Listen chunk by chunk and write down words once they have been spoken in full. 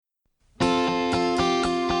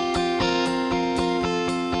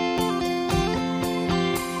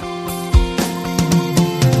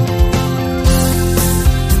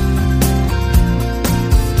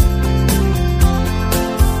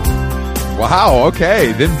wow,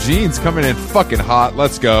 okay. Them jeans coming in fucking hot.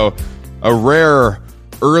 Let's go. A rare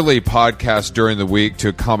early podcast during the week to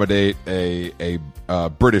accommodate a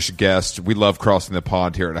British guest. We love crossing the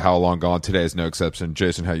pond here at How Long Gone. Today is no exception.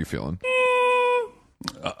 Jason, how you feeling?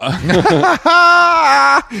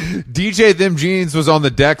 DJ Them Jeans was on the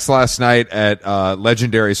decks last night at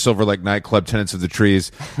legendary Silver Lake nightclub, Tenants of the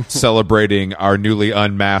Trees, celebrating our newly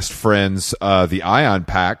unmasked friends, the Ion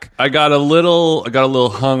Pack. I got a little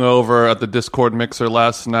hungover at the Discord mixer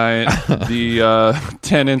last night. The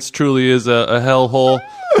Tenants truly is a hellhole.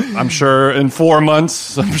 I'm sure in 4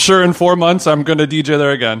 months I'm going to DJ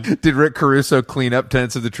there again. Did Rick Caruso clean up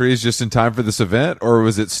Tenants of the Trees just in time for this event, or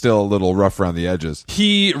was it still a little rough around the edges?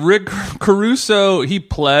 Rick Caruso, he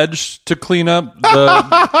pledged to clean up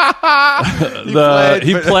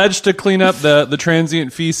he pledged to clean up the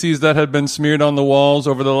transient feces that had been smeared on the walls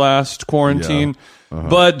over the last quarantine. Yeah.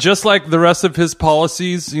 But just like the rest of his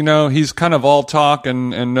policies, you know, he's kind of all talk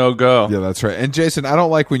and no go. Yeah, that's right. And Jason, I don't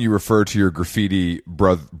like when you refer to your graffiti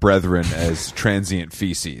brethren as transient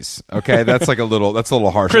feces. Okay, that's a little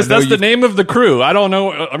harsh. Chris, that's the name of the crew. I don't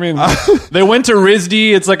know. I mean, they went to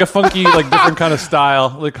RISD. It's like a funky, like different kind of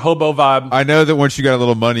style, like hobo vibe. I know that once you got a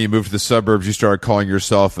little money, you moved to the suburbs, you started calling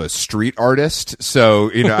yourself a street artist. So,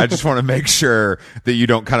 you know, I just want to make sure that you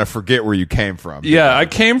don't kind of forget where you came from. Yeah, I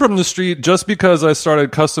came from the street. Just because I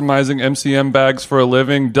started customizing MCM bags for a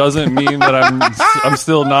living doesn't mean that I'm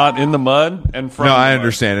still not in the mud and from. No, I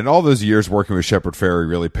understand. And all those years working with Shepard Fairey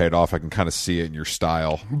really paid off. I can kind of see it in your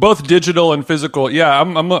style, both digital and physical. Yeah,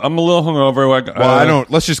 I'm a little hungover.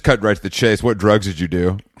 Let's just cut right to the chase. What drugs did you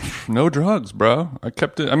do? No drugs, bro. I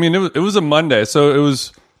kept it. I mean, it was a Monday, so it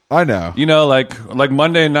was. I know. You know, like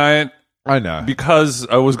Monday night. I know, because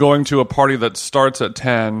I was going to a party that starts at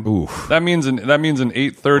 10. Oof. That means an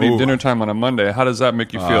 8:30 dinner time on a Monday. How does that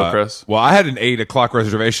make you feel, Chris? Well, I had an 8 o'clock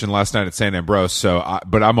reservation last night at San Ambrose,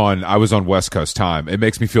 but I was on West Coast time. It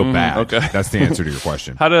makes me feel bad. Okay, that's the answer to your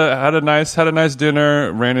question. Had a nice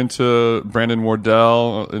dinner. Ran into Brandon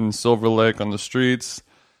Wardell in Silver Lake on the streets.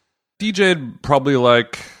 DJ'd probably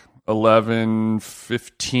like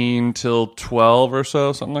 11:15 till 12 or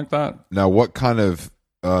so, something like that. Now, what kind of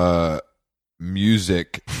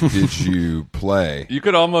music did you play? You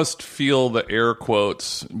could almost feel the air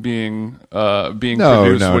quotes being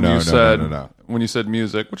produced when you said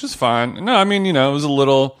music, which is fine. No, I mean, you know, it was a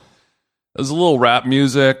little rap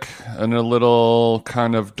music and a little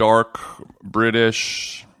kind of dark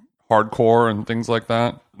British hardcore and things like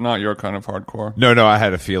that. Not your kind of hardcore. No, I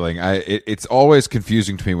had a feeling. It's always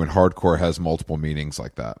confusing to me when hardcore has multiple meanings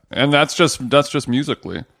like that. And that's just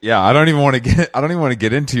musically. Yeah, I don't even want to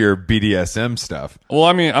get into your BDSM stuff. Well,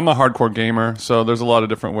 I mean, I'm a hardcore gamer, so there's a lot of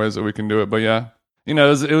different ways that we can do it. But yeah, you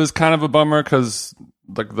know, it was kind of a bummer because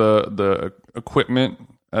like the equipment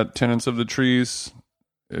at Tenants of the Trees,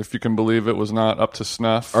 if you can believe it, was not up to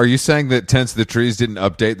snuff. Are you saying that Tenants of the Trees didn't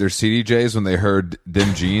update their CDJs when they heard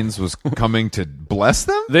Them Jeans was coming to bless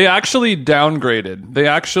them? They actually downgraded. They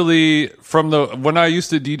actually, when I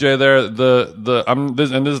used to DJ there, and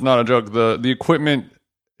this is not a joke, the equipment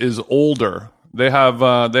is older. They have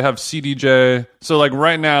CDJ. So like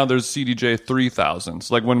right now there's CDJ 3000s.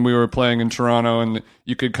 Like when we were playing in Toronto and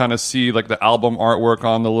you could kind of see like the album artwork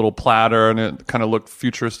on the little platter and it kind of looked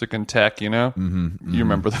futuristic and tech, you know? Mm-hmm. You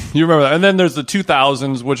remember that. You remember that. And then there's the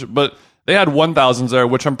 2000s but they had 1000s there,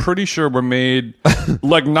 which I'm pretty sure were made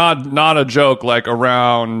like not a joke, like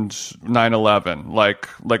around 9/11, like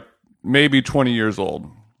maybe 20 years old.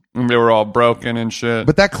 And they were all broken and shit.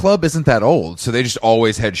 But that club isn't that old, so they just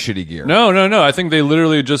always had shitty gear. No. I think they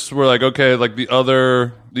literally just were like, okay, like the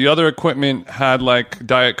other equipment had like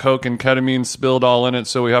Diet Coke and ketamine spilled all in it,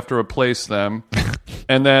 so we have to replace them.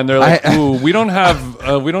 And then they're like, "Ooh, we don't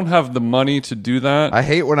have the money to do that." I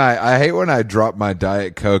hate when I drop my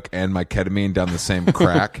Diet Coke and my ketamine down the same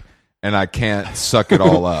crack. And I can't suck it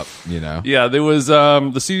all up, you know. Yeah, there was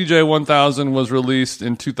the CDJ 1000 was released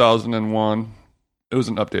in 2001. It was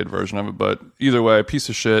an updated version of it, but either way, piece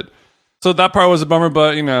of shit. So that part was a bummer,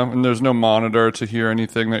 but you know, and there's no monitor to hear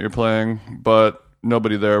anything that you're playing, but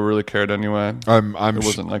nobody there really cared anyway.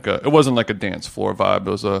 It wasn't like a dance floor vibe. It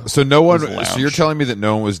was a So you're telling me that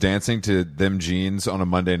no one was dancing to Them Jeans on a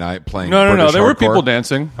Monday night playing No, British there were hardcore? people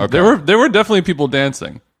dancing. Okay. There were definitely people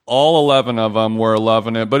dancing. All 11 of them were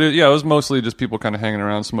loving it, but it was mostly just people kind of hanging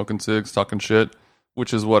around, smoking cigs, talking shit,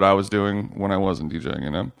 which is what I was doing when I wasn't DJing, you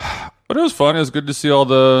know. But it was fun. It was good to see all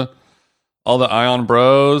the Ion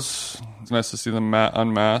bros. It's nice to see them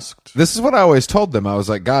unmasked. This is what I always told them. I was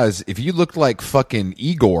like, guys, if you looked like fucking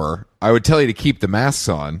Igor I would tell you to keep the masks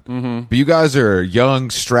on. But you guys are young,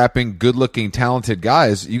 strapping, good-looking, talented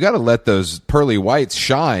guys. You got to let those pearly whites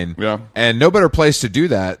shine. Yeah. And no better place to do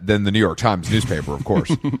that than the New York Times newspaper, of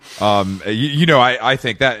course. I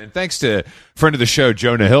think that. And thanks to friend of the show,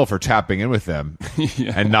 Jonah Hill, for tapping in with them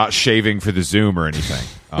and not shaving for the Zoom or anything.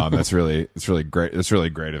 It's really great. It's really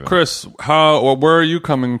great of him. Chris, where are you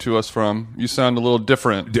coming to us from? You sound a little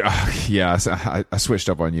different. Yeah, I switched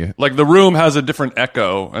up on you. Like the room has a different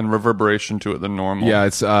echo and reverberation to it than normal. Yeah,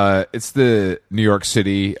 it's the New York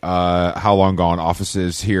City How Long Gone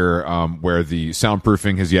offices here, where the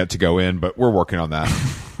soundproofing has yet to go in, but we're working on that.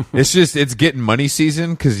 It's getting money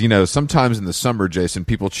season because sometimes in the summer, Jason,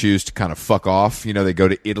 people choose to kind of fuck off. They go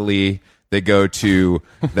to Italy. They go to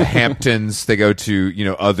the Hamptons. They go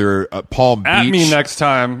to, other Palm Beach. At me next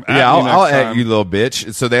time. I'll at you, little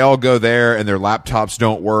bitch. So they all go there and their laptops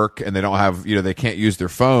don't work and they don't have, they can't use their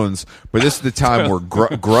phones. But this is the time where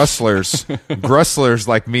grustlers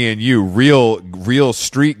like me and you, real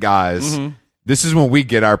street guys, this is when we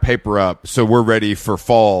get our paper up. So we're ready for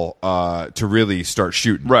fall to really start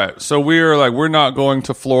shooting. Right. So we're not going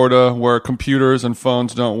to Florida where computers and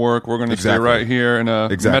phones don't work. We're going to stay right here in a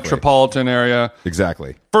metropolitan area.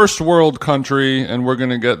 Exactly. First world country, and we're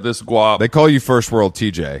going to get this guap. They call you first world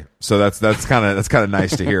TJ. So that's kind of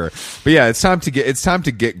nice to hear. But yeah, it's time to get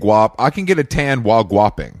guap. I can get a tan while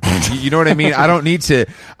guapping. You know what I mean? I don't need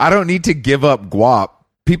to give up guap.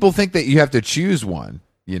 People think that you have to choose one.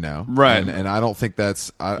 Right? And I don't think that's.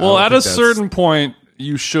 At a certain point,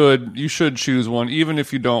 you should choose one, even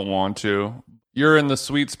if you don't want to. You're in the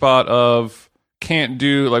sweet spot of can't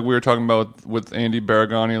do like we were talking about with Andy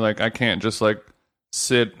Baragani. Like I can't just like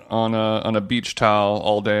sit on a beach towel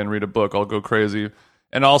all day and read a book. I'll go crazy.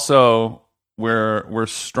 And also, we're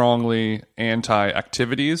strongly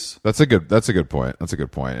anti-activities. That's a good point.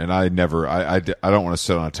 And I don't want to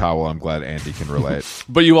sit on a towel. I'm glad Andy can relate.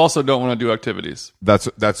 But you also don't want to do activities.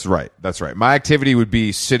 That's right. My activity would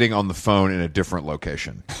be sitting on the phone in a different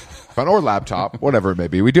location. Phone or laptop, whatever it may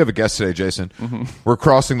be. We do have a guest today, Jason. We're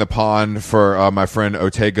crossing the pond for my friend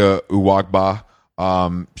Otegha Uwagba.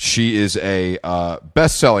 She is a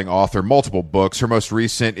best-selling author, multiple books. Her most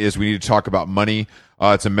recent is We Need to Talk About Money.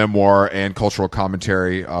 It's a memoir and cultural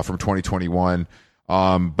commentary from 2021.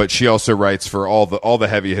 But she also writes for all the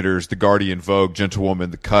heavy hitters: The Guardian, Vogue, Gentlewoman,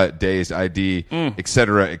 The Cut, Dazed, ID,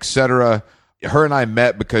 etc., etc. Her and I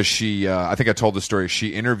met because she, I think I told the story, she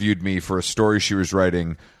interviewed me for a story she was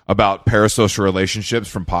writing about parasocial relationships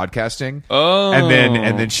from podcasting. Oh.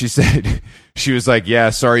 And then she said, she was like, yeah,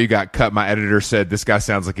 sorry you got cut. My editor said this guy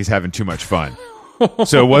sounds like he's having too much fun.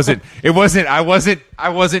 So I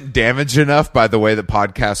wasn't damaged enough by the way that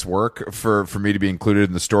podcasts work for me to be included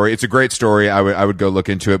in the story. It's a great story. I would go look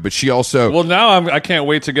into it, but she also, well, now I can't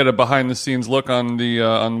wait to get a behind the scenes look on the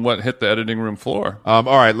on what hit the editing room floor. All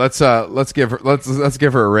right, let's give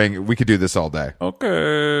her a ring. We could do this all day.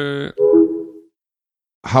 Okay.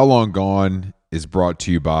 How Long Gone is brought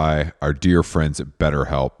to you by our dear friends at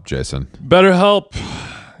BetterHelp, Jason. BetterHelp,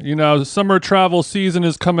 summer travel season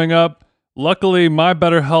is coming up. Luckily, my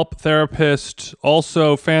BetterHelp therapist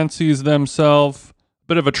also fancies themselves a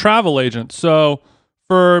bit of a travel agent. So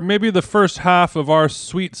for maybe the first half of our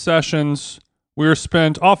sweet sessions, we were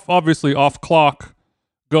spent obviously off clock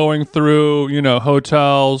going through,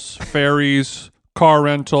 hotels, ferries, car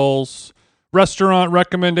rentals, restaurant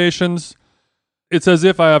recommendations. It's as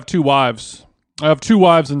if I have two wives. I have two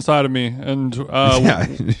wives inside of me, and yeah,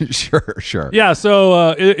 sure. Yeah,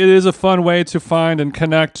 so it is a fun way to find and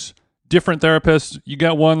connect different therapists. You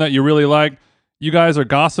get one that you really like. You guys are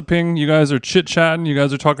gossiping. You guys are chit-chatting. You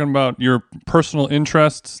guys are talking about your personal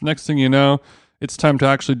interests. Next thing you know, it's time to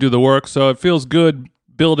actually do the work. So it feels good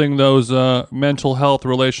building those mental health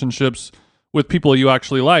relationships with people you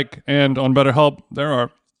actually like. And on BetterHelp, there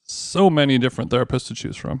are so many different therapists to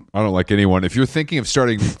choose from. I don't like anyone. If you're thinking of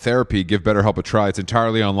starting therapy, give BetterHelp a try. It's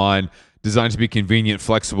entirely online, designed to be convenient,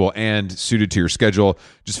 flexible, and suited to your schedule.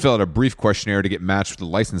 Just fill out a brief questionnaire to get matched with a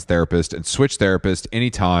licensed therapist and switch therapist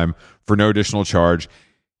anytime for no additional charge.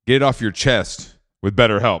 Get it off your chest with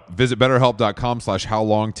BetterHelp. Visit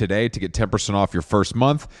BetterHelp.com/howlong today to get 10% off your first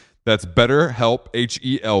month. That's BetterHelp,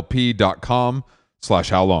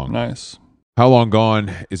 HELP.com/howlong. Nice. How Long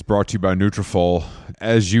Gone is brought to you by Nutrafol.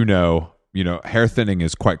 As you know, hair thinning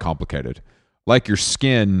is quite complicated. Like your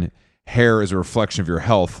skin, hair is a reflection of your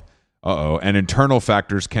health. And internal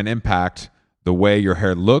factors can impact the way your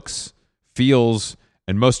hair looks, feels,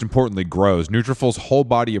 and most importantly, grows. Nutrafol's whole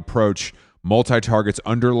body approach multi-targets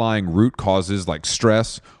underlying root causes like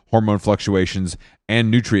stress, hormone fluctuations, and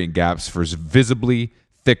nutrient gaps for visibly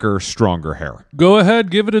thicker, stronger hair. Go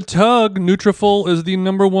ahead, give it a tug. Nutrafol is the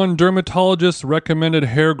 #1 dermatologist recommended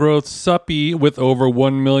hair growth suppy with over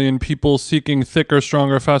 1 million people seeking thicker,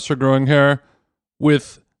 stronger, faster growing hair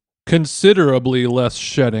with considerably less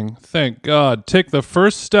shedding. Thank God. Take the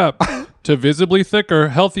first step to visibly thicker,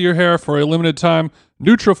 healthier hair for a limited time.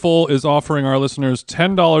 Nutrafol is offering our listeners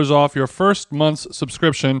 $10 off your first month's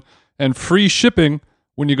subscription and free shipping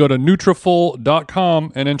when you go to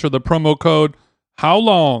Nutrafol.com and enter the promo code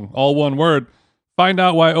HOWLONG, all one word. Find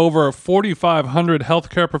out why over 4,500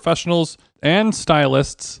 healthcare professionals and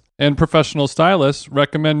stylists and professional stylists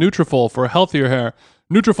recommend Nutrafol for healthier hair.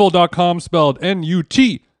 Nutrafol.com, spelled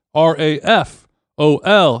Nutrafol.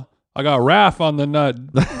 I got RAF on the nut.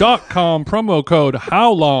 .com, promo code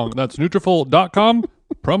HOWLONG. That's Nutrafol.com,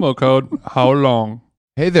 promo code HOWLONG.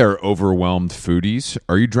 Hey there, overwhelmed foodies.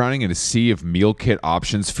 Are you drowning in a sea of meal kit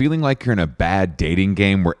options, feeling like you're in a bad dating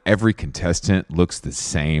game where every contestant looks the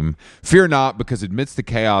same? Fear not, because amidst the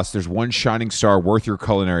chaos, there's one shining star worth your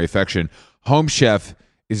culinary affection. Home Chef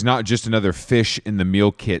is not just another fish in the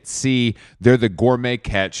meal kit sea. They're the gourmet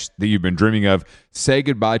catch that you've been dreaming of. Say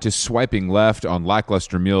goodbye to swiping left on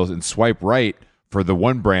lackluster meals and swipe right for the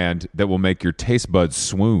one brand that will make your taste buds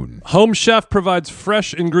swoon. Home Chef provides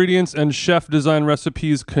fresh ingredients and chef-design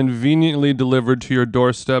recipes conveniently delivered to your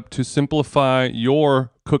doorstep to simplify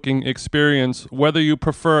your cooking experience. Whether you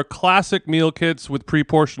prefer classic meal kits with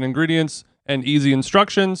pre-portioned ingredients and easy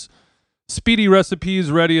instructions, speedy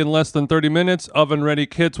recipes ready in less than 30 minutes, oven-ready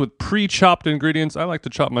kits with pre-chopped ingredients, I like to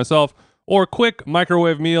chop myself, or quick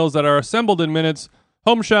microwave meals that are assembled in minutes,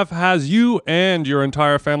 Home Chef has you and your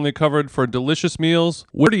entire family covered for delicious meals,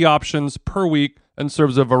 30 options per week, and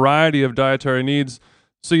serves a variety of dietary needs,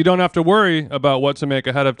 so you don't have to worry about what to make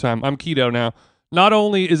ahead of time. I'm keto now. Not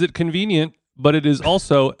only is it convenient, but it is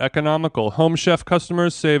also economical. Home Chef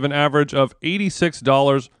customers save an average of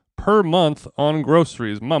 $86 per month on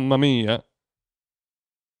groceries. Mamma mia.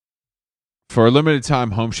 For a limited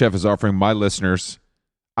time, Home Chef is offering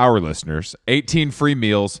our listeners, 18 free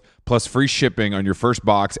meals plus free shipping on your first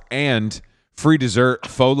box and free dessert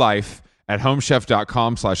for life at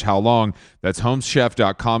homechef.com/howlong. That's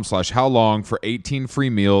homechef.com/howlong for 18 free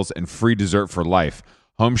meals and free dessert for life.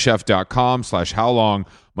 Homechef.com/howlong.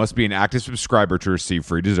 Must be an active subscriber to receive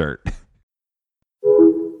free dessert.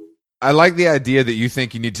 I like the idea that you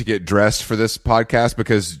think you need to get dressed for this podcast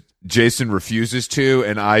because Jason refuses to,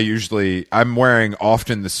 and I'm wearing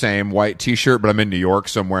often the same white t-shirt, but I'm in New York,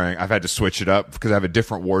 so I've had to switch it up because I have a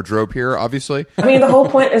different wardrobe here, obviously. I mean, the whole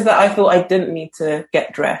point is that I thought I didn't need to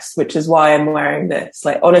get dressed, which is why I'm wearing this.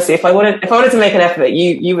 Like, honestly, if I wanted to make an effort,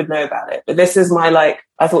 you would know about it. But this is my,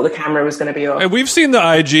 I thought the camera was going to be off. Hey, we've seen the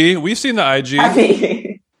IG.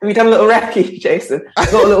 Have you done a little recce, Jason? I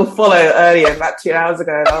got a little follow earlier, about 2 hours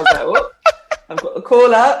ago, and I was like, whoop. I've got the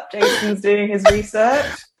call up. Jason's doing his research.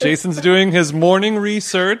 Jason's doing his morning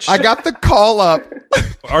research. I got the call up.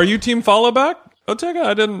 Are you team follow back? Otegha?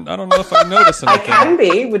 I don't know if I noticed anything. I can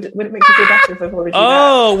be. Would it make you feel better if I followed you back?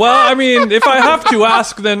 Oh, well, I mean, if I have to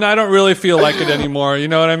ask, then I don't really feel like it anymore. You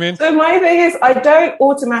know what I mean? So my thing is, I don't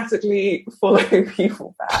automatically follow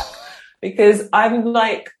people back. Because I'm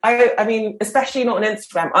like, I mean, especially not on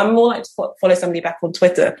Instagram. I'm more like to follow somebody back on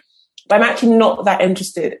Twitter. But I'm actually not that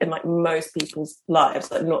interested in most people's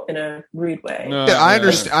lives, not in a rude way. No, I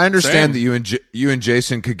understand that you and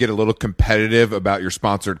Jason could get a little competitive about your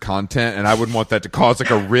sponsored content, and I wouldn't want that to cause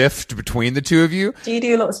a rift between the two of you. Do you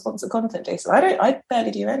do a lot of sponsored content, Jason? I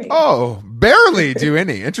barely do any. Oh, barely do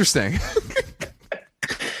any. Interesting.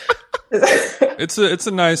 It's a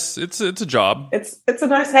job. It's a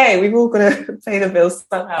nice. Hey, we've all got to pay the bills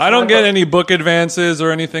somehow. I don't get any book advances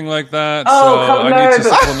or anything like that. Oh, so I need to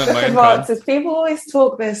supplement my income. People always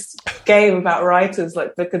talk this game about writers,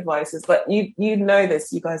 like book advices. But you know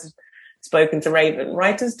this. You guys have spoken to Raven.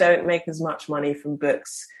 Writers don't make as much money from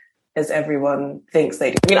books as everyone thinks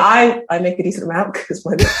they do. I mean, I make a decent amount because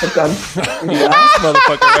my books have done really well.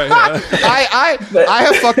 Motherfucker, right? Yeah. I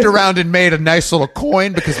have fucked around and made a nice little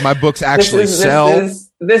coin because my books actually sell.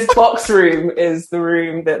 This box room is the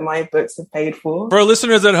room that my books have paid for. For our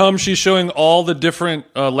listeners at home, she's showing all the different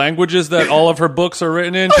languages that all of her books are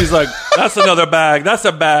written in. She's like, that's another bag. That's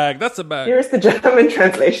a bag. That's a bag. Here's the German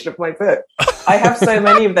translation of my book. I have so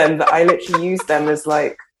many of them that I literally use them as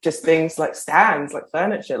just things like stands, like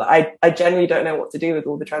furniture. I generally don't know what to do with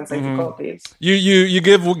all the translated copies. You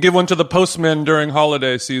give one to the postman during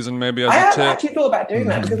holiday season, maybe as a tip. I actually thought about doing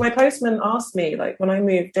that because my postman asked me, when I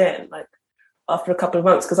moved in, after a couple of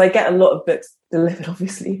months, because I get a lot of books delivered,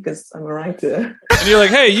 obviously, because I'm a writer. And you're like,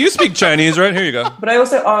 hey, you speak Chinese, right? Here you go. But I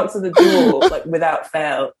also answer the door, without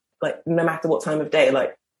fail, no matter what time of day,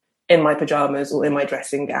 in my pajamas or in my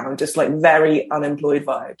dressing gown, just like very unemployed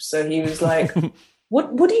vibes. So he was like,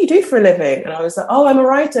 what do you do for a living? And I was like, oh, I'm a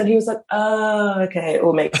writer. And he was like, oh, okay, it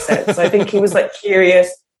all makes sense. So I think he was like curious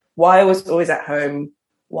why I was always at home,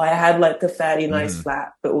 why I had like a fairly nice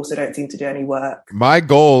flat, but also don't seem to do any work. My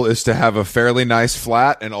goal is to have a fairly nice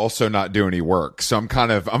flat and also not do any work. So I'm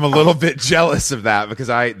a little bit jealous of that because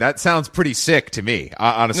that sounds pretty sick to me,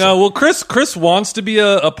 honestly. No, well, Chris wants to be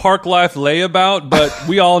a park life layabout, but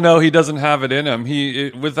we all know he doesn't have it in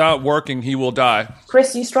him. Without working, he will die.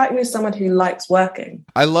 Chris, you strike me as someone who likes working.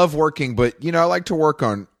 I love working, but I like to work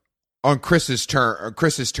on Chris's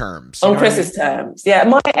terms. On Chris's terms. Yeah,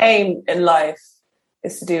 my aim in life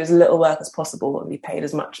is to do as little work as possible and be paid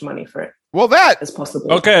as much money for it. As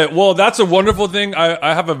possible. Okay, well, that's a wonderful thing.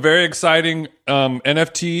 I have a very exciting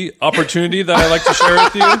NFT opportunity that I'd like to share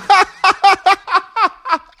with you.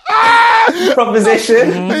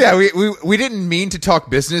 Proposition. Yeah, we didn't mean to talk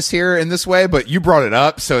business here in this way, but you brought it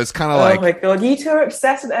up, so it's kind of like, oh my god, you two are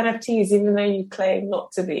obsessed with NFTs, even though you claim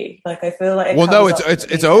not to be. Like, I feel like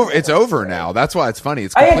it's over. It's over now. That's why it's funny.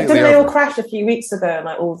 It's completely didn't they over. all crash a few weeks ago, and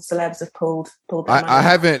like all the celebs have pulled their money? I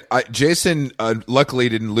haven't. Jason luckily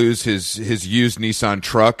didn't lose his used Nissan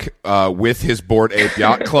truck with his Bored Ape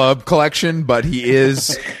Yacht Club collection, but he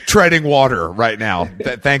is treading water right now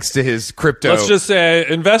thanks to his crypto. Let's just say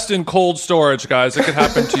invest in cold storage, guys. It could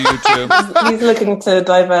happen to you too. He's looking to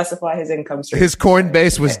diversify his income stream. His coin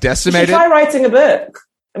base was decimated. You should try writing a book.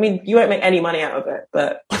 I mean, you won't make any money out of it,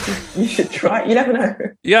 but you should try. You never know.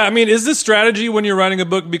 Yeah, I mean, is this strategy when you're writing a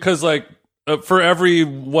book? Because like for every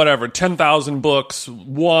 10,000 books,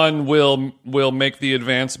 one will make the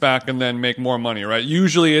advance back and then make more money, right?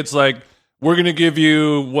 Usually it's like, we're going to give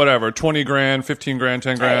you whatever, 20 grand, 15 grand,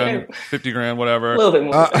 10 grand, 50 grand, whatever. A little bit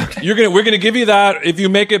more. We're going to give you that. If you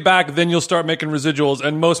make it back, then you'll start making residuals.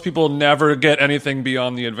 And most people never get anything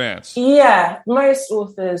beyond the advance. Yeah, most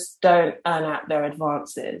authors don't earn out their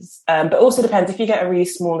advances. But also depends. If you get a really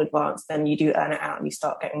small advance, then you do earn it out and you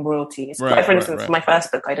start getting royalties. Right, for instance, for my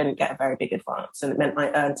first book, I didn't get a very big advance. And it meant I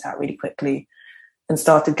earned out really quickly and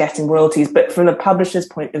started getting royalties. But from the publisher's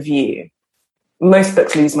point of view, most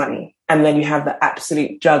books lose money. And then you have the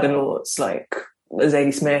absolute juggernauts like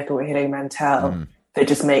Zadie Smith or Hilary Mantel that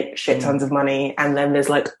just make shit tons of money. And then there's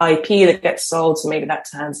like IP that gets sold. So maybe that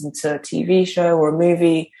turns into a TV show or a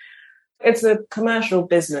movie. It's a commercial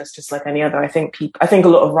business, just like any other. I think a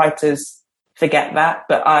lot of writers forget that,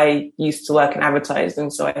 but I used to work in advertising.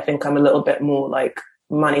 So I think I'm a little bit more like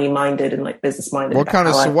money minded and like business minded. What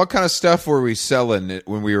kind of stuff were we selling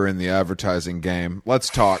when we were in the advertising game? Let's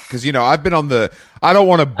talk, because I've been on I don't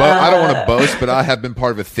want to boast, but I have been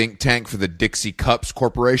part of a think tank for the Dixie Cups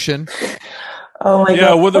Corporation. Oh my god!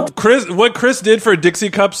 Yeah, what Chris did for Dixie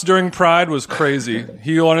Cups during Pride was crazy.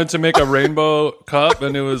 He wanted to make a rainbow cup,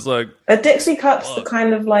 and it was like a Dixie Cups. They're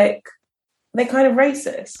kind of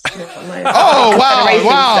racist. Oh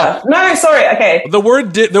wow! Stuff. No, sorry. Okay. The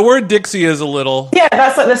word Dixie is a little. Yeah,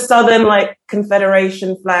 that's like the Southern like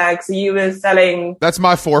Confederation flag. So you were selling. That's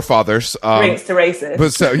my forefathers. Drinks to racists.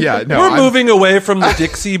 But so yeah, no. We're moving away from the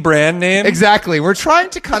Dixie brand name. Exactly. We're trying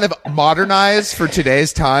to kind of modernize for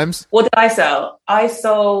today's times. What did I sell? I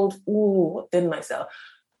sold. What didn't I sell?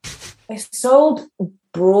 I sold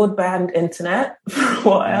broadband internet for a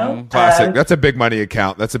while. Classic. That's a big money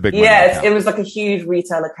account. Yeah, it was like a huge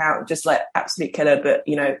retail account, just like absolute killer, but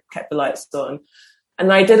kept the lights on.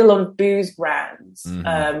 And I did a lot of booze brands,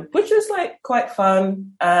 which was like quite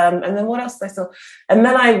fun. And then what else did I sell? And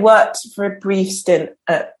then I worked for a brief stint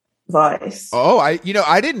at Vice. Oh, I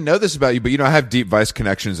didn't know this about you, but I have deep Vice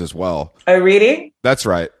connections as well. Oh, really? That's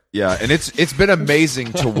right. Yeah, and it's been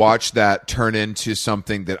amazing to watch that turn into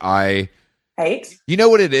something that I hate. You know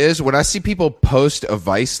what it is? When I see people post a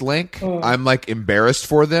Vice link, I'm like embarrassed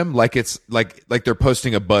for them. Like it's like they're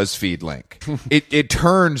posting a BuzzFeed link. It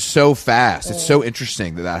turns so fast. It's so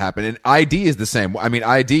interesting that happened. And ID is the same. I mean,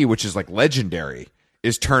 ID, which is like legendary,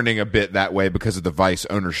 is turning a bit that way because of the Vice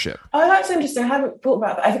ownership. Oh, that's interesting. I haven't thought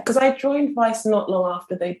about that. Because I joined Vice not long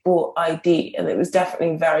after they bought ID, and it was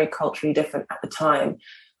definitely very culturally different at the time.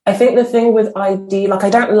 I think the thing with ID, like I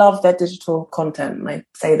don't love their digital content. And I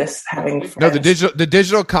say this having friends. No, the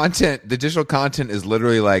digital content is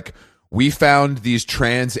literally like, we found these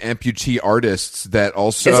trans amputee artists that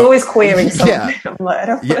also. It's always queering something. Yeah. I'm like, I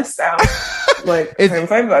don't want to sound like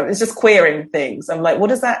homophobic. It's just queering things. I'm like, what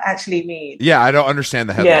does that actually mean? Yeah, I don't understand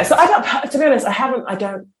the headline. Yeah, so to be honest, I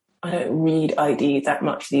don't read ID that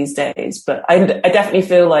much these days, but I definitely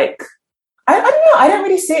feel like. I don't know. I don't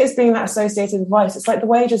really see it as being that associated with Vice. It's like the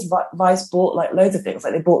way just Vice bought like loads of things.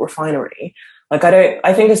 Like they bought Refinery. Like,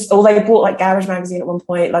 I think it's, or they bought like Garage Magazine at one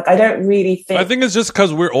point. Like, I don't really think. I think it's just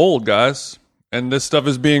because we're old, guys. And this stuff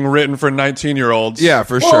is being written for 19-year-olds. Yeah,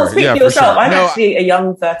 for Well, sure. speak Yeah, for for yourself. sure. I'm actually a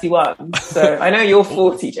young 31, so I know you're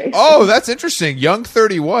 40, Jason. Oh, that's interesting. Young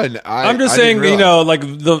 31. I'm just saying, you know, like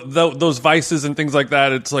those vices and things like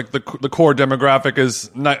that. It's like the core demographic is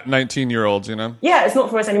 19-year-olds. You know. Yeah, it's not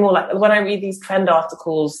for us anymore. Like when I read these trend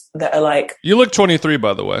articles that are like, you look 23,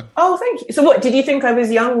 by the way. Oh, thank you. So, what did you think I was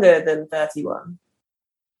younger than 31?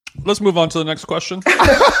 Let's move on to the next question.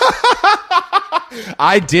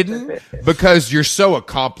 I didn't, because you're so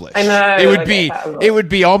accomplished. I know. It would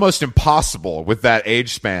be almost impossible with that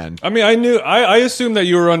age span. I mean, I assumed that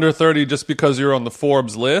you were under 30 just because you're on the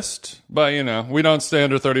Forbes list, but you know, we don't stay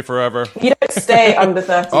under 30 forever. You don't stay under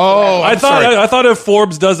 30. Oh, I thought if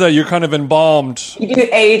Forbes does that, you're kind of embalmed. You do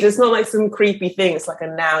age. It's not like some creepy thing. It's like a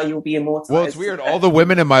now you'll be immortalized. Well, it's weird. All the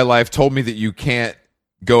women in my life told me that you can't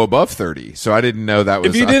go above 30, so I didn't know that was.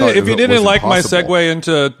 If you didn't like my segue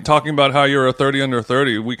into talking about how you're a 30 under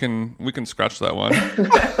 30, we can scratch that one.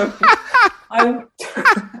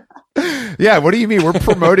 Yeah, what do you mean? We're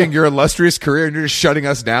promoting your illustrious career and you're just shutting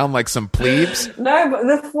us down like some plebes? No, but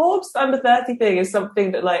the Forbes under 30 thing is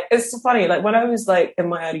something that, like, it's funny. Like, when I was, like, in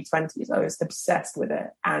my early 20s, I was obsessed with it.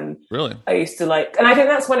 And really, I used to, like, and I think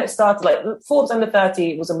that's when it started. Like, Forbes under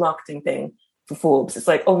 30 was a marketing thing for Forbes. It's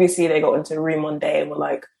like, obviously, they got into a room one day and were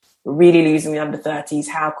like, we're really losing the under 30s.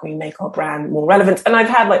 How can we make our brand more relevant? And I've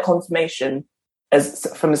had, like, confirmation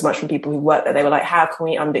from people who work there. They were like, how can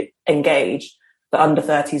we engage the under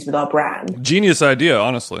 30s with our brand? Genius idea,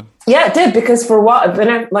 honestly. Yeah, it did, because for a while,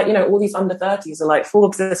 then, like, you know, all these under 30s are like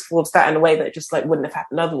Forbes this, Forbes that, in a way that just like wouldn't have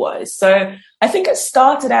happened otherwise. So I think it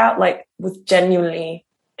started out like with genuinely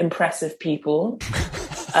impressive people.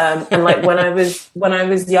 And like when I was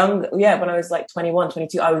young, when I was like 21,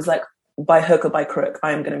 22, I was like, by hook or by crook,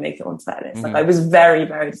 I am going to make it onto that list. Mm-hmm. Like, I was very,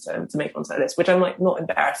 very determined to make it onto that list, which I'm like not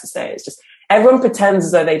embarrassed to say. It's just everyone pretends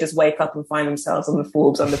as though they just wake up and find themselves on the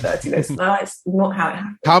Forbes under 30 list. No, it's not how it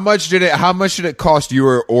happened. How much did it cost you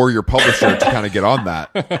or your publisher to kind of get on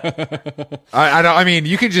that? I mean,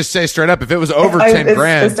 you can just say straight up, if it was over 10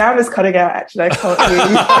 grand. The sound is cutting out, actually. I can't hear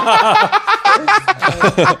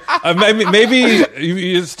you. Maybe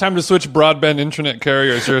it's time to switch broadband internet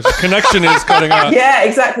carriers. Your connection is cutting out. Yeah,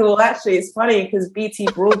 exactly. Well, actually, it's funny because BT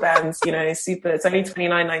broadband's, you know, is super. It's only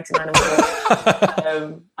 $29.99 a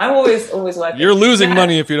month. I'm always working. You're losing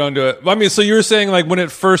money if you don't do it. I mean, so you were saying like when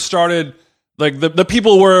it first started, like the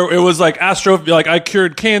people were, it was like like I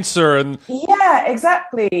cured cancer and. Yeah,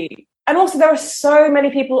 exactly. And also there are so many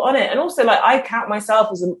people on it. And also like I count myself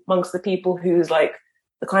as amongst the people who's like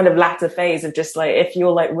the kind of latter phase of just like, if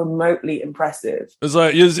you're like remotely impressive. It's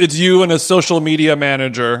like, it's you and a social media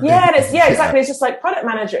manager. Yeah, and exactly. It's just like product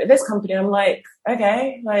manager at this company. I'm like,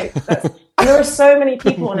 okay, like that's, and there are so many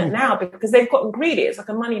people on it now because they've gotten greedy. It's like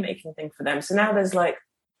a money making thing for them. So now there's like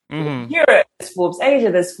Europe, there's Forbes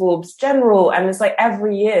Asia, there's Forbes General, and it's like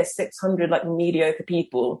every year 600 like mediocre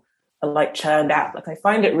people are like churned out. Like I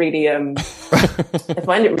find it really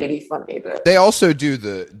funny. But they also do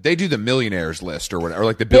the millionaires list or whatever, or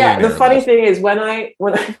like the billionaires. Yeah, the funny thing is when I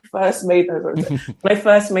first made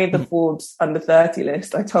the Forbes under 30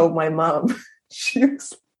 list, I told my mum. She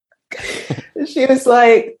was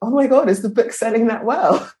like, oh my God, is the book selling that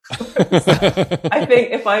well? I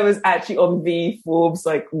think if I was actually on the Forbes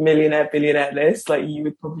like millionaire billionaire list, like you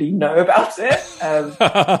would probably know about it.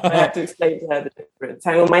 I had to explain to her the difference.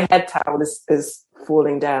 Hang on, my head towel is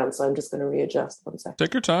falling down, so I'm just going to readjust 1 second.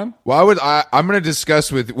 Take your time. Well, I'm going to discuss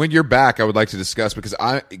when you're back. I would like to discuss because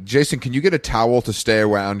Jason, can you get a towel to stay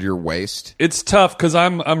around your waist? It's tough because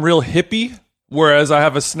I'm real hippie. Whereas I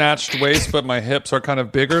have a snatched waist, but my hips are kind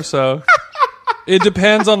of bigger, so it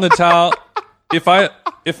depends on the towel. If I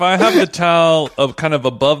have the towel of kind of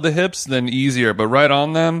above the hips, then easier. But right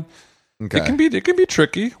on them, okay. It can be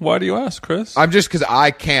tricky. Why do you ask, Chris? I'm just because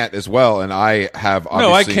I can't as well, and I have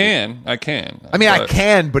obviously. No, I can. I mean, I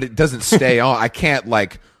can, but it doesn't stay on. I can't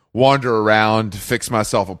like wander around, fix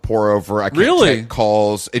myself a pour over. I can't take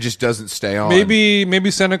calls. It just doesn't stay on. Maybe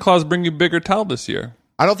Santa Claus bring you bigger towel this year.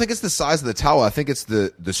 I don't think it's the size of the towel. I think it's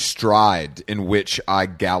the stride in which I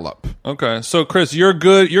gallop. Okay, so Chris, you're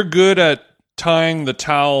good at tying the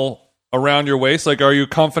towel around your waist. Like, are you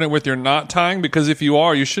confident with your knot tying? Because if you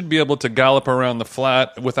are, you should be able to gallop around the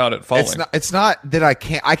flat without it falling. It's not that I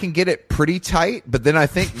can't. I can get it pretty tight, but then I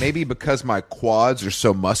think maybe because my quads are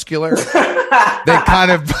so muscular, they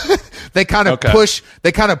kind of push.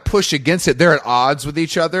 They kind of push against it. They're at odds with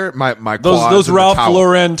each other. My quads. Those Ralph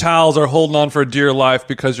Lauren towels are holding on for dear life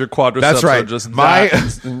because your quadriceps That's right. are just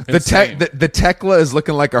the Tekla is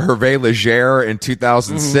looking like a Hervé Leger in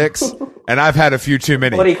 2006. and I've had a few too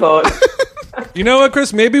many. Bodycord. You know what,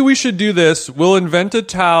 Chris? Maybe we should do this. We'll invent a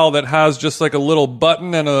towel that has just like a little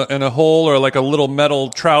button and a hole, or like a little metal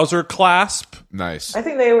trouser clasp. Nice. I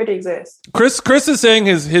think they already exist. Chris is saying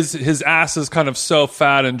his ass is kind of so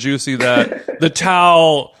fat and juicy that the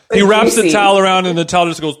towel, he wraps the towel around and the towel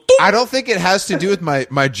just goes. Doop. I don't think it has to do with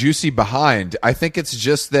my juicy behind. I think it's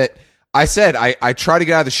just that I said I try to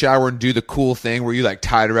get out of the shower and do the cool thing where you like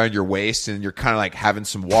tie it around your waist and you're kind of like having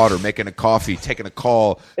some water, making a coffee, taking a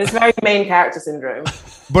call. It's very main character syndrome.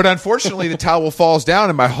 But unfortunately, the towel falls down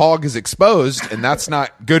and my hog is exposed, and that's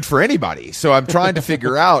not good for anybody. So I'm trying to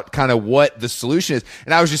figure out kind of what the solution is.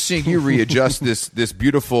 And I was just seeing you readjust this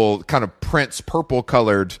beautiful kind of Prince purple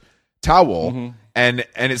colored towel. Mm-hmm. And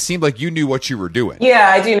it seemed like you knew what you were doing. Yeah,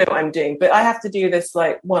 I do know what I'm doing, but I have to do this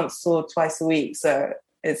like once or twice a week. So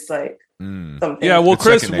it's like something. Yeah, well, It's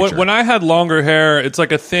Chris, second nature. when I had longer hair, it's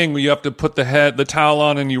like a thing where you have to put the towel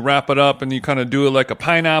on and you wrap it up and you kind of do it like a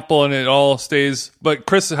pineapple and it all stays. But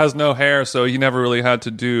Chris has no hair, so he never really had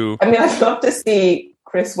to do. I mean, I'd love to see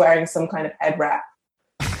Chris wearing some kind of head wrap.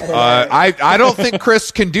 I don't think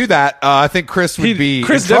Chris can do that. I think Chris would be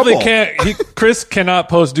Chris in trouble. definitely can't. Chris cannot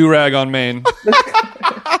post do-rag on Maine.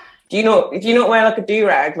 Do you not wear like a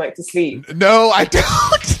do-rag like to sleep? No, I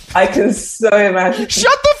don't. I can so imagine.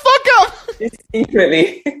 Shut the fuck up.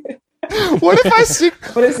 Secretly. What if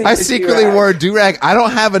I I secretly wore a do-rag? I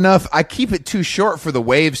don't have enough. I keep it too short for the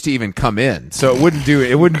waves to even come in, so it wouldn't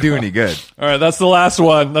do any good. All right, that's the last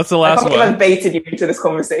one. That's the last one. I've baited you into this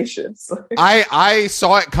conversation. So. I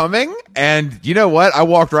saw it coming, and you know what? I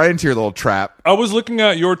walked right into your little trap. I was looking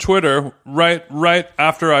at your Twitter right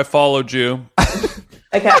after I followed you.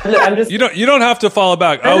 Okay, look, I'm just. You don't have to follow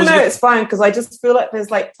back. No, it's fine because I just feel like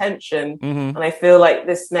there's like tension, and I feel like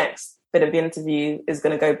this next bit of the interview is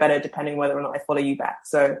going to go better depending whether or not I follow you back.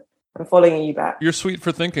 So I'm following you back. You're sweet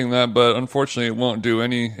for thinking that, but unfortunately, it won't do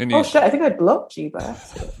any. Oh shit! I think I blocked you back.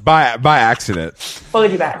 By accident.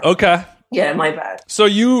 Followed you back. Okay. Yeah, my bad. So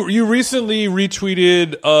you recently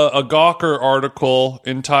retweeted a Gawker article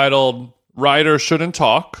entitled "Writer Shouldn't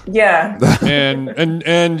Talk." Yeah.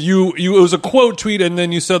 and you it was a quote tweet, and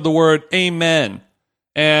then you said the word "Amen,"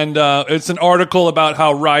 and it's an article about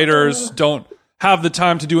how writers don't have the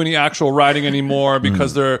time to do any actual writing anymore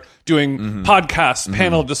because they're doing podcasts,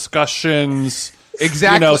 panel discussions.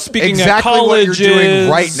 Exactly. Speaking exactly at colleges, what you're doing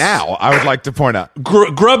right now. I would like to point out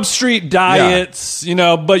Grub Street diets.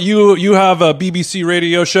 But you have a BBC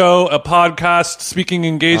radio show, a podcast, speaking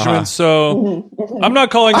engagements. So I'm not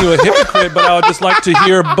calling you a hypocrite, but I would just like to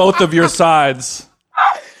hear both of your sides.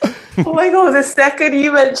 Oh my god! The second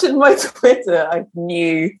you mentioned my Twitter, I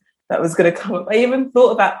knew that was going to come up. I even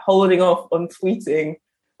thought about holding off on tweeting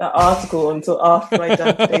that article until after I'd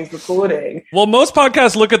done today's recording. Well, most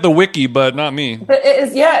podcasts look at the wiki, but not me. But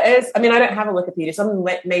it is. I mean, I don't have a Wikipedia. Someone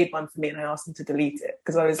made one for me, and I asked them to delete it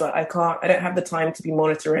because I was like, I don't have the time to be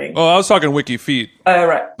monitoring. Oh, I was talking wiki feet. Oh,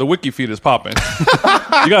 right. The wiki feed is popping.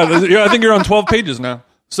 I think you're on 12 pages now.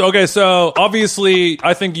 So obviously,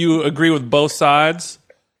 I think you agree with both sides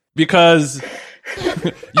because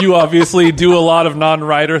you obviously do a lot of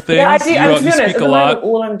non-writer things. Yeah, I do. And to be You honest, speak at the a lot. moment,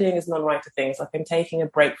 all I'm doing is non-writer things. Like I'm taking a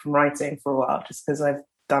break from writing for a while just because I've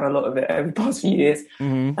done a lot of it over the past few years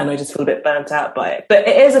and I just feel a bit burnt out by it. But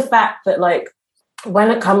it is a fact that like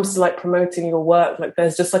when it comes to like promoting your work, like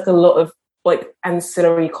there's just like a lot of like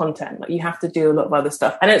ancillary content. Like you have to do a lot of other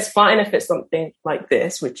stuff. And it's fine if it's something like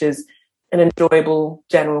this, which is an enjoyable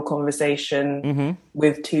general conversation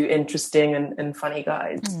with two interesting and funny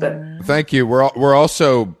guys. But Thank you. We're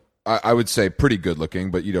also, I would say, pretty good looking,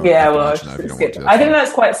 but you don't. yeah, have to well, mention that if you don't want to. I think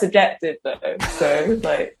that's quite subjective, though. So,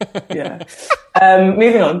 like, yeah.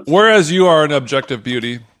 Moving on. Whereas you are an objective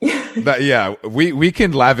beauty. We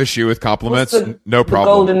can lavish you with compliments, no The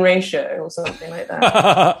problem. golden ratio or something like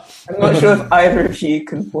that. I'm not sure if either of you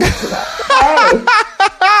can fall to that. Hey.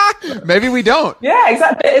 Maybe we don't. Yeah,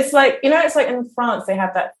 exactly. It's like, it's like in France they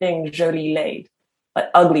have that thing, jolie laid, like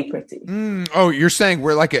ugly pretty. Oh, you're saying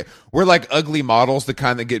we're like ugly models, the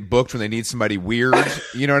kind that get booked when they need somebody weird.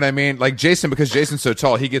 You know what I mean? Like Jason, because Jason's so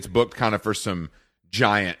tall, he gets booked kind of for some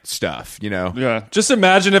giant stuff. Yeah. Just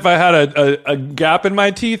imagine if I had a gap in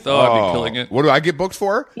my teeth. I'd be killing it. What do I get booked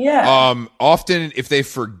for? Yeah. Often if they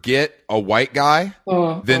forget a white guy,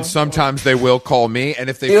 then sometimes they will call me. And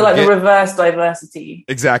if they You're forget, like the reverse diversity.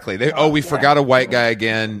 exactly. We forgot a white guy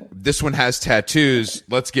again. This one has tattoos.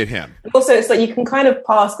 Let's get him. Also, it's like you can kind of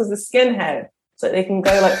pass because the skinhead, so they can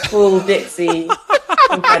go like full Dixie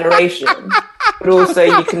Confederation, but also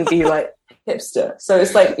you can be like hipster. So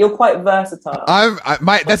it's like you're quite versatile.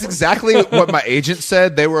 That's exactly what my agent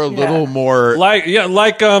said. They were a little more like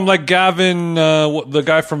Gavin, the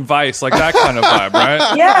guy from Vice, like that kind of vibe,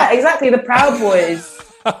 right? Yeah, exactly. The Proud Boys.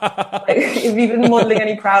 Have you been modeling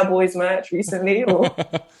any Proud Boys merch recently, or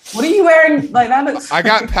what are you wearing? Like that looks.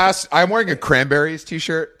 I'm wearing a Cranberries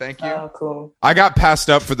t-shirt. Thank you. Oh, cool. I got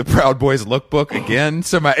passed up for the Proud Boys lookbook again,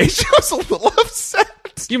 so my agent was a little upset.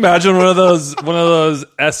 Can you imagine one of those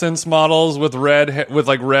Essence models with red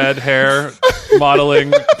hair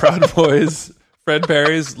modeling Proud Boys? Fred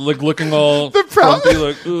Perry's looking all frumpy,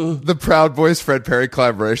 the Proud Boys Fred Perry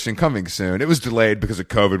collaboration coming soon. It was delayed because of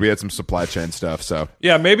COVID. We had some supply chain stuff. So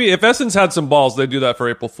yeah, maybe if Essence had some balls, they'd do that for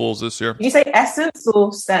April Fools this year. Did you say Essence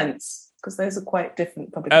or Sense? Because those are quite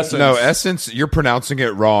different publications. Essence. No, Essence. You're pronouncing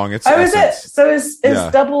it wrong. It's Essence. Essence. Is it? So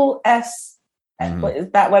it's double S. What is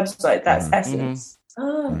that website? That's Essence.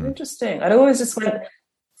 Oh, interesting. I'd always just went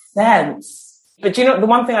Sense. But do you know the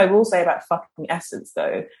one thing I will say about fucking Essence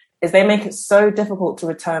though? Is they make it so difficult to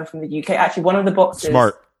return from the UK. Actually, one of the boxes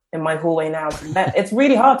in my hallway now, it's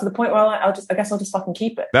really hard to the point where I guess I'll just fucking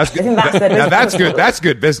keep it. That's good. I think that's their business. Now that's good. That's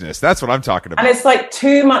good business. That's what I'm talking about. And it's like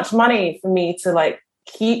too much money for me to like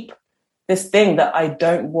keep this thing that I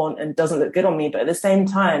don't want and doesn't look good on me. But at the same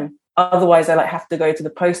time, otherwise I like have to go to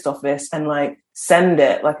the post office and like send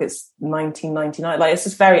it like it's 1999. Like it's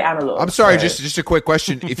just very analog. I'm sorry, just a quick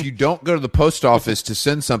question. If you don't go to the post office to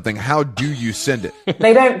send something, how do you send it?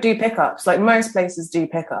 They don't do pickups. Like most places do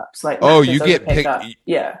pickups. Like you get pickup.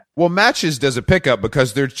 Yeah. Well, Matches does a pickup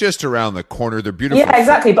because they're just around the corner. They're beautiful. Yeah,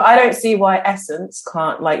 exactly. But I don't see why Essence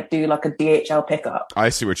can't like do like a DHL pickup. I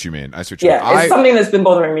see what you mean. It's something that's been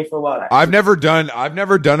bothering me for a while. Actually. I've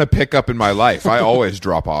never done a pickup in my life. I always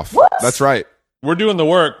drop off. What? That's right. We're doing the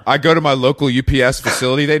work. I go to my local UPS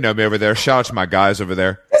facility. They know me over there. Shout out to my guys over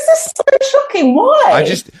there. This is so shocking. Why?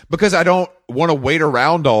 Because I don't want to wait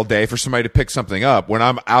around all day for somebody to pick something up when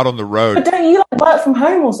I'm out on the road. But don't you like work from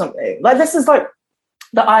home or something? Like this is like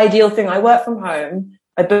the ideal thing. I work from home.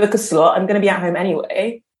 I book a slot. I'm going to be at home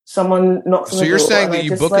anyway. Someone knocks on the door. So you're saying that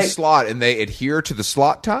you book a slot and they adhere to the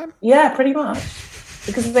slot time? Yeah, pretty much.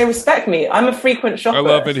 Because they respect me. I'm a frequent shopper. I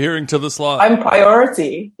love adhering to the slot. I'm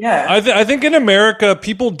priority. Yeah. I think in America,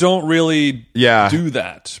 people don't really do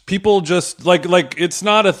that. People just like it's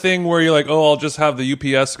not a thing where you're like, oh, I'll just have the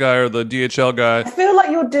UPS guy or the DHL guy. I feel like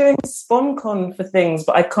you're doing SponCon for things,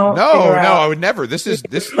 but I can't. No, I would never. This.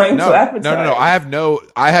 No. I have no.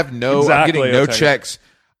 Exactly, I'm getting no checks.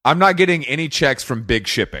 I'm not getting any checks from Big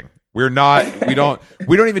Shipping. We don't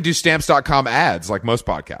even do stamps.com ads like most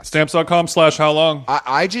podcasts. Stamps.com/how long?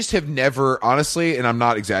 I just have never, honestly, and I'm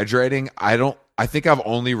not exaggerating, I think I've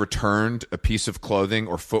only returned a piece of clothing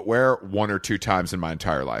or footwear 1 or 2 times in my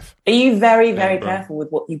entire life. Are you very, very careful with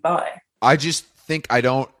what you buy? I just think I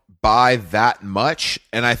don't buy that much.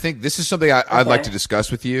 And I think this is something I'd like to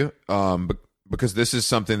discuss with you, because this is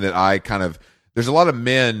something that there's a lot of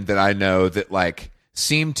men that I know that like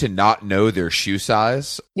seem to not know their shoe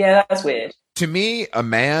size. Yeah, that's weird. To me, a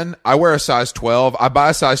man, I wear a size 12. I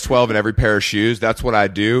buy a size 12 in every pair of shoes. That's what I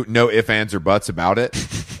do. No ifs, ands, or buts about it.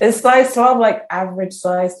 Is size 12 like average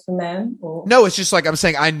size for men? Or? No, it's just like I'm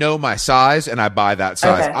saying I know my size and I buy that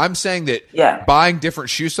size. Okay. I'm saying that buying different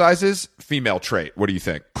shoe sizes, female trait. What do you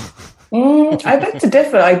think? I beg to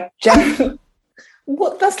differ. I generally...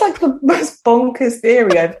 That's like the most bonkers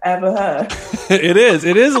theory I've ever heard. It is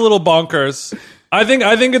a little bonkers. I think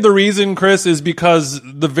the reason, Chris, is because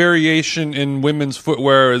the variation in women's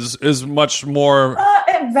footwear is much more.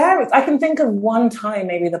 It varies. I can think of one time,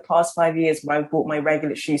 maybe the past 5 years, where I bought my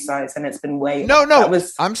regular shoe size and it's been way. No.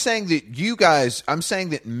 I'm saying that you guys. I'm saying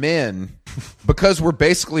that men, because we're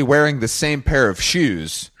basically wearing the same pair of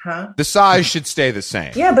shoes. The size should stay the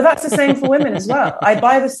same. Yeah, but that's the same for women as well. I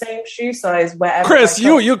buy the same shoe size wherever. Chris,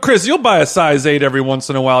 you'll buy a size 8 every once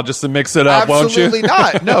in a while just to mix it up, won't you? Absolutely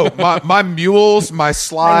not. No, my mules, my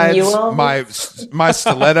slides, my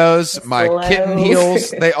stilettos, my kitten heels,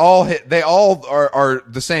 they all are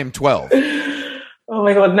the same 12. Oh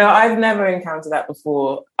my god, no, I've never encountered that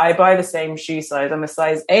before. I buy the same shoe size. I'm a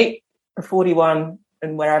size 8, a 41.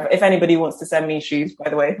 And wherever, if anybody wants to send me shoes, by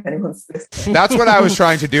the way, if anyone's listening. That's what I was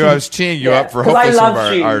trying to do. I was teeing you up for hopefully some of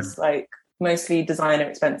our shoes, like mostly designer,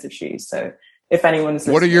 expensive shoes. So if anyone's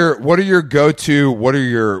listening, what are your go-to? What do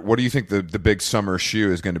you think the big summer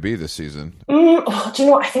shoe is going to be this season? Do you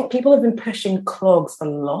know what? I think people have been pushing clogs a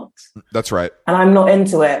lot. That's right. And I'm not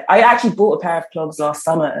into it. I actually bought a pair of clogs last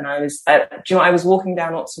summer, and I was, I was walking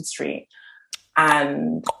down Oxford Street,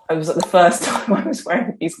 and it was like the first time I was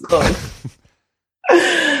wearing these clogs.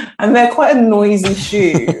 And they're quite a noisy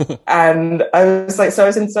shoe. And I was like, so I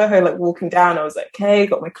was in Soho, like walking down. I was like, okay,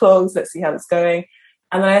 got my clogs. Let's see how it's going.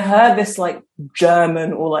 And then I heard this like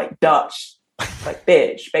German or like Dutch like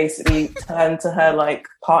bitch basically turn to her like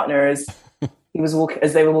partner as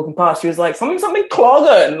they were walking past. She was like, something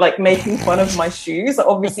clogging, like making fun of my shoes, like,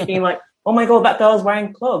 obviously being like, oh my God, that girl's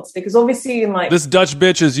wearing clogs. Because obviously in like... This Dutch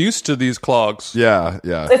bitch is used to these clogs. Yeah.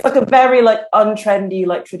 It's like a very like untrendy,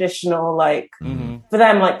 like traditional, like for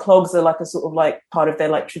them, like clogs are like a sort of like part of their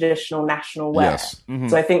like traditional national wear. Yes.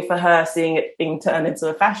 So I think for her, seeing it being turned into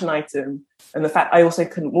a fashion item, and the fact I also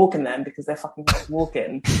couldn't walk in them because they're fucking hard to walk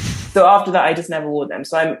in. So after that, I just never wore them.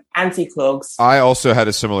 So I'm anti-clogs. I also had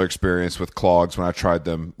a similar experience with clogs when I tried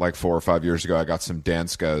them like 4 or 5 years ago. I got some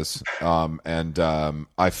Danskas, and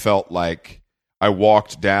I felt like I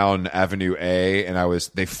walked down Avenue A, and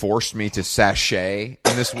they forced me to sashay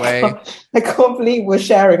in this way. I can't believe we're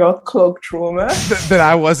sharing our clog trauma. that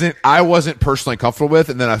I wasn't personally comfortable with,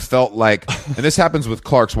 and then I felt like, and this happens with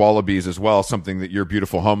Clark's Wallabies as well, something that your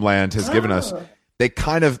beautiful homeland has given us. They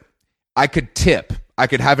kind of, I could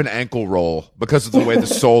have an ankle roll because of the way the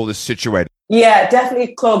sole is situated. Yeah,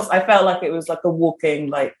 definitely clogs. I felt like it was like a walking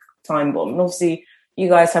like time bomb. And obviously you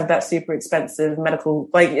guys have that super expensive medical,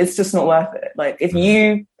 like it's just not worth it. Like if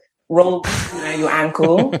you roll your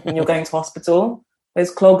ankle and you're going to hospital, those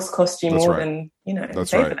clogs cost you more than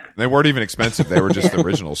That's right. They weren't even expensive. They were just the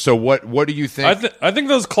original. So what do you think? I think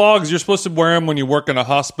those clogs, you're supposed to wear them when you work in a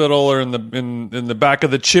hospital or in the back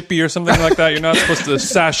of the chippy or something like that. You're not supposed to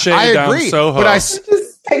sashay down Soho. But I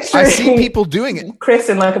see people doing it. Chris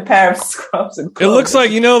in like a pair of scrubs and clogs. It looks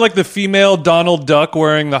like, like the female Donald Duck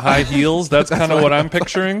wearing the high heels. That's kind of what I'm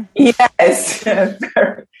picturing. Yes. Yeah,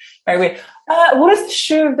 very, very weird. What is the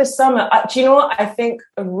shoe of the summer? Do you know what? I think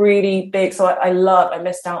a really big, so I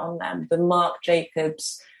missed out on them. The Marc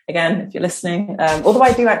Jacobs, again, if you're listening, although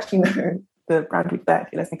I do actually know the brand with that,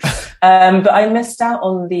 if you're listening. But I missed out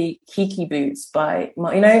on the Kiki boots by,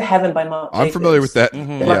 Heaven by Marc Jacobs. I'm familiar with that.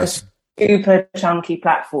 Mm-hmm. Yes. Super chunky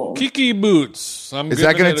platform. Kiki boots. Is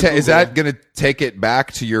that going to take it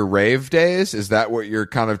back to your rave days? Is that what you're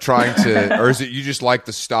kind of trying to, or is it you just like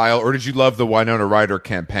the style, or did you love the Winona Ryder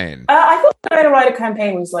campaign? I thought the Winona Ryder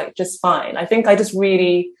campaign was like just fine. I think they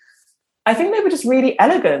were just really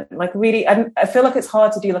elegant. Like really, I feel like it's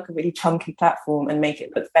hard to do like a really chunky platform and make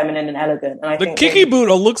it look feminine and elegant. And I think Kiki boot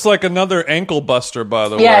looks like another ankle buster, by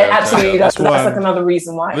the way. Yeah, absolutely. That's like another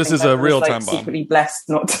reason why. This is a real time bomb. Secretly blessed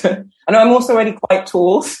not to. I know I'm also already quite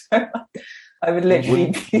tall. So I would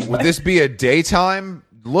literally. Would this be a daytime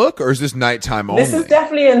look, or is this nighttime only? This is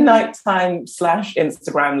definitely a nighttime /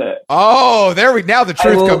 Instagram look. Oh, now the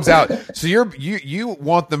truth comes out. So you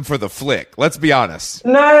want them for the flick. Let's be honest.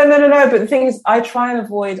 No. But the thing is, I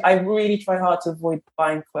really try hard to avoid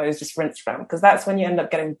buying clothes just for Instagram, because that's when you end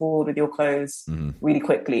up getting bored with your clothes really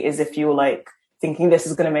quickly, is if you're like thinking this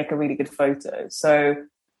is going to make a really good photo. So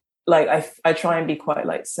like I try and be quite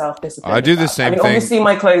like self-disciplined. I do the same thing. Obviously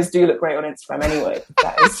my clothes do look great on Instagram anyway.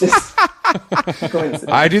 That is just coincidence.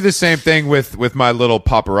 I do the same thing with my little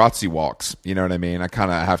paparazzi walks. You know what I mean? I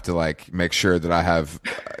kind of have to like make sure that I have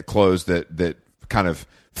clothes that kind of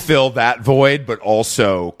fill that void, but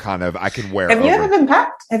also kind of I can wear. Have you ever been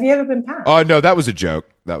packed? Oh no, that was a joke.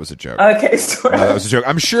 Okay, sorry. That was a joke.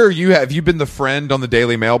 I'm sure you have. You been the friend on the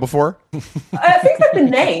Daily Mail before? I think I've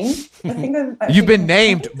been named. You've been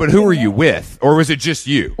named, but who were you with, or was it just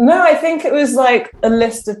you? No, I think it was like a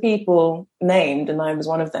list of people named, and I was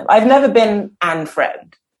one of them. I've never been Anne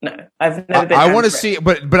friend. No, I've never been. I want to see,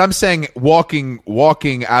 but I'm saying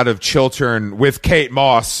walking out of Chiltern with Kate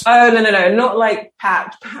Moss. Oh no, not like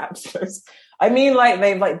packed. I mean, like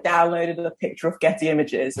they've like downloaded a picture of Getty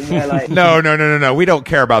Images, and they're like, no. We don't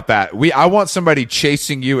care about that. I want somebody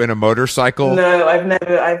chasing you in a motorcycle. No, I've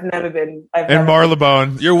never been. In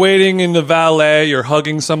Marylebone, you're waiting in the valet. You're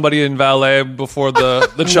hugging somebody in valet before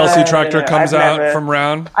the Chelsea tractor comes out from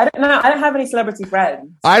round. I don't know. I don't have any celebrity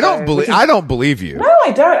friends. I don't believe you. No,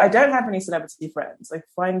 I don't. I don't have any celebrity friends. I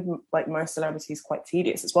find like most celebrities quite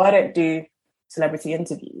tedious. It's why I don't do celebrity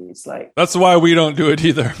interviews. Like that's why we don't do it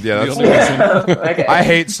either. Yeah, okay. I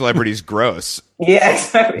hate celebrities. Gross. Yeah,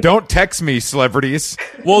 exactly. Don't text me, celebrities.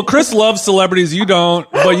 Well, Chris loves celebrities. You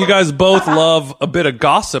don't, but you guys both love a bit of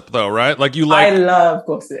gossip, though, right? Like you like. I love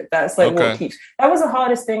gossip. That's like what keeps. That was the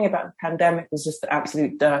hardest thing about the pandemic, was just the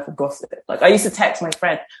absolute dearth of gossip. Like I used to text my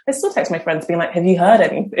friend. I still text my friends, being like, "Have you heard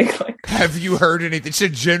anything?" Like, have you heard anything? It's a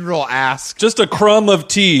general ask. Just a crumb of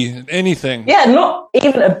tea, anything. Yeah, not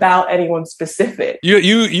even about anyone specific.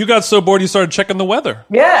 You got so bored you started checking the weather.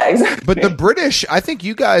 Yeah, exactly. But the British, I think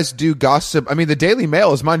you guys do gossip. I mean, the Daily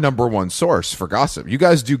Mail is my number one source for gossip. You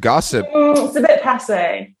guys do gossip. It's a bit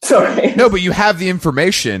passe. Sorry. No, but you have the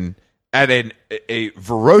information at a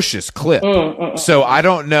ferocious clip. So I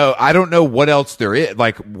don't know what else there is.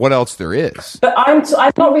 Like what else there is. But I'm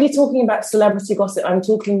not really talking about celebrity gossip. I'm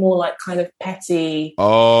talking more like kind of petty,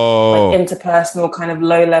 like interpersonal, kind of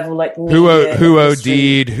low level, like who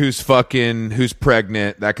OD'd, who's fucking, who's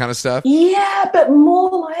pregnant, that kind of stuff. Yeah, but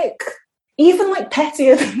more like even like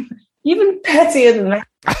pettier than that.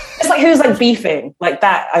 It's like who's like beefing, like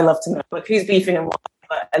that. I love to know, like who's beefing and what.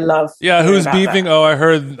 I love. Yeah, who's beefing? That. Oh, I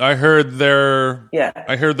heard their. Yeah.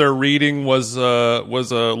 I heard their reading was a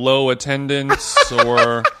low attendance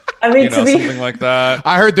or I mean, something like that.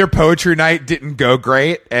 I heard their poetry night didn't go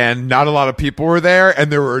great, and not a lot of people were there,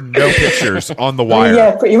 and there were no pictures on the wire.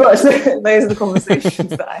 Yeah, pretty much. Those are the conversations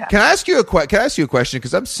that I have. Can I ask you a question?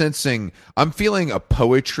 Because I'm feeling a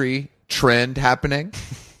poetry trend happening.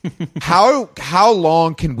 How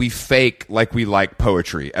long can we fake like we like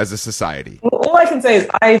poetry as a society? Well, all I can say is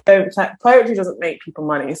poetry doesn't make people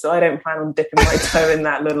money, so I don't plan on dipping my toe in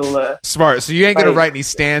that little smart. So you ain't gonna write any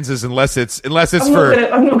stanzas unless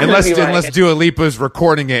Dua Lipa's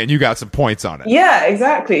recording it and you got some points on it. Yeah,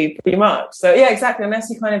 exactly, pretty much. So yeah, exactly. Unless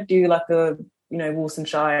you kind of do like a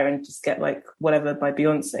Walsonshire and just get like whatever by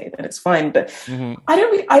Beyonce, then it's fine. But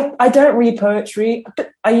I don't read poetry.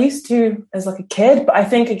 I used to as like a kid, but I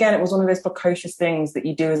think again it was one of those precocious things that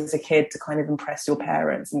you do as a kid to kind of impress your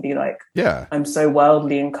parents and be like, yeah, I'm so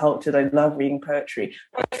worldly and cultured. I love reading poetry.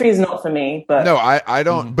 Poetry is not for me. But no, I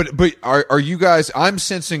don't. But are you guys? I'm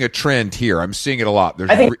sensing a trend here. I'm seeing it a lot.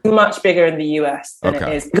 I think it's much bigger in the US than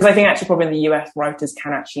it is, because I think actually probably in the US writers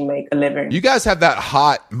can actually make a living. You guys have that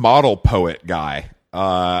hot model poet guy.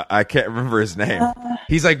 I can't remember his name.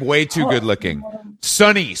 He's like way too good looking.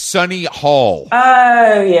 Sonny Hall.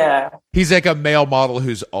 Oh yeah. He's like a male model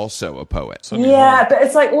who's also a poet. Yeah, but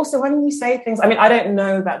it's like also when you say things, I mean, I don't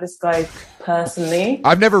know about this guy personally.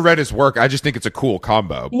 I've never read his work. I just think it's a cool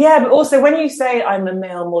combo. Yeah, but also when you say I'm a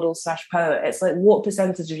male model / poet, it's like what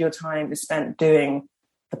percentage of your time is spent doing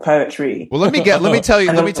the poetry? Well, let me tell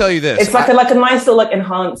you this. It's like a nice little like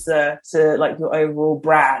enhancer to like your overall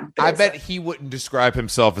brand. I bet he wouldn't describe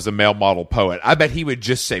himself as a male model poet. I bet he would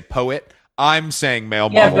just say poet. I'm saying male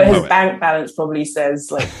model poet. Yeah, but his bank balance probably says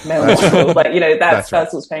like male model. Like, that's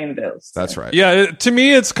what's paying the bills. So. That's right. Yeah, to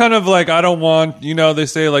me, it's kind of like I don't want, they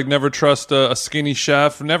say like never trust a skinny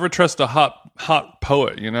chef, never trust a hot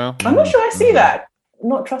poet, I'm not sure I see that.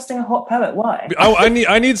 Not trusting a hot poet. Why?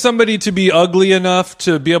 I need somebody to be ugly enough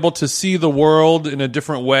to be able to see the world in a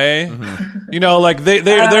different way. Mm-hmm. Like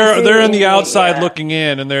they're in the outside looking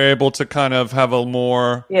in, and they're able to kind of have a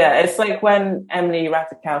more. Yeah, it's like when Emily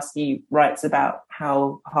Ratajkowski writes about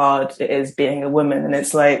how hard it is being a woman, and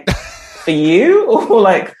it's like for you or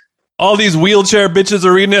like. All these wheelchair bitches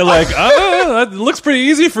are reading it like, that looks pretty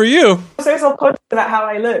easy for you. So self-conscious about how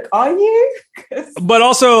I look. Are you? But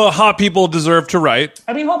also, hot people deserve to write.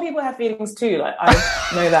 I mean, hot people have feelings too. Like, I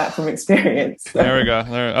know that from experience. So. There we go.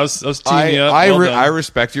 I was teeing you up. I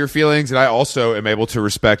respect your feelings, and I also am able to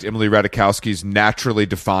respect Emily Ratajkowski's naturally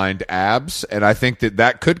defined abs, and I think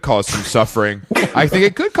that could cause some suffering. I think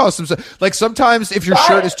it could cause some like sometimes if your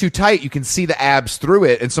shirt is too tight, you can see the abs through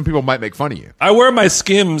it, and some people might make fun of you. I wear my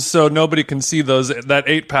Skims so nobody can see that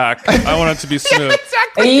 8-pack. I want it to be smooth.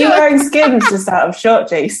 Exactly. Are you wearing Skims just out of shot,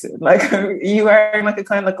 Jason? Like, are you wearing like a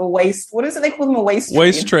kind of like a waist? What is it they call them? A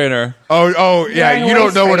waist trainer. Oh yeah. You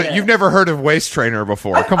don't know you've never heard of waist trainer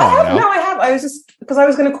before. Come on now. No, I have. I was just because I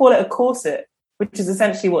was going to call it a corset, which is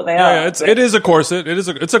essentially what they are. Yeah, it is a corset.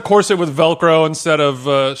 It's a corset with Velcro instead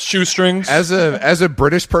of shoestrings. As a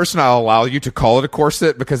British person, I'll allow you to call it a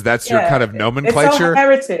corset because that's your kind of nomenclature. It's our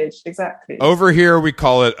heritage, exactly. Over here, we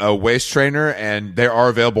call it a waist trainer, and they are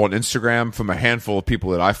available on Instagram from a handful of people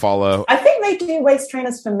that I follow. I think they do waist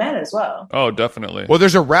trainers for men as well. Oh, definitely. Well,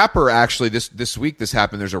 there's a rapper actually. This week this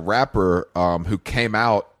happened. There's a rapper who came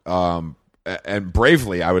out and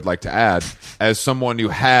bravely, I would like to add, as someone who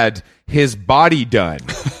had his body done,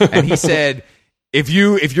 and he said, if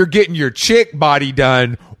you're getting your chick body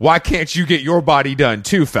done, why can't you get your body done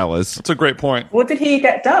too, fellas? That's a great point. What did he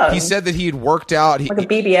get done? He said that he had worked out like a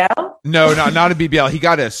BBL. No, not a BBL. He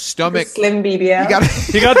got a stomach slim BBL.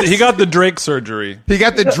 He got the Drake surgery. He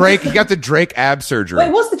got the Drake ab surgery.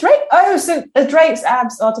 Wait, what's the Drake? Oh, so Drake's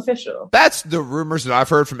abs artificial. That's the rumors that I've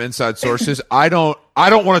heard from inside sources. I don't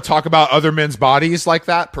don't want to talk about other men's bodies like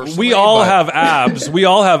that personally. We all have abs. We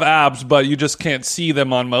all have abs, but you just can't see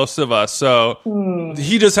them on most of us. So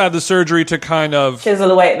he just had the surgery to kind of chisel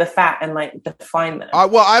away at the fat and like define them.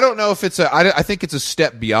 Well, I don't know if it's I think it's a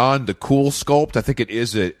step beyond the cool sculpt. I think it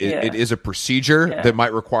is a procedure that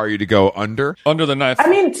might require you to go under the knife. I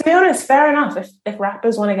mean, to be honest, fair enough. If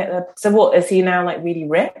rappers want to get the, so what is he now, like really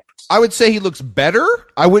ripped? I would say he looks better.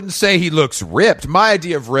 I wouldn't say he looks ripped. My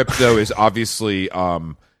idea of ripped, though, is obviously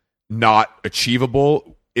not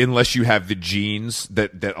achievable unless you have the genes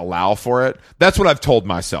that allow for it. That's what I've told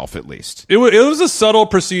myself, at least. It was a subtle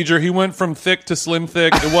procedure. He went from thick to slim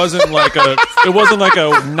thick. It wasn't like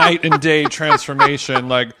a night and day transformation.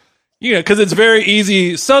 Like, because it's very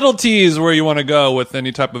easy. Subtleties where you want to go with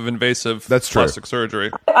any type of invasive plastic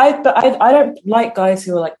surgery. I don't like guys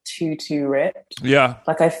who are like too ripped. Yeah.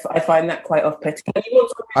 Like I find that quite off-putting.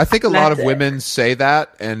 I think a lot of women say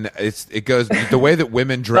that, and it goes the way that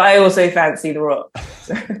women dress. But I also fancy The Rock.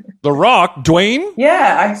 The Rock? Dwayne?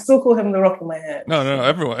 Yeah, I still call him The Rock in my head. No,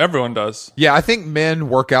 everyone does. Yeah, I think men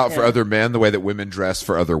work out for other men the way that women dress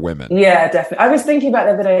for other women. Yeah, definitely. I was thinking about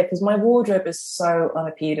it the other day because my wardrobe is so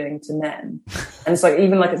unappealing to men. And it's like,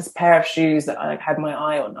 even like this pair of shoes that I like had my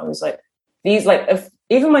eye on, I was like, these, like, if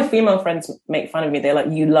even my female friends make fun of me, they're like,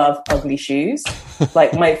 you love ugly shoes.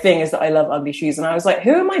 Like, my thing is that I love ugly shoes. And I was like,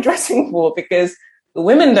 who am I dressing for? Because the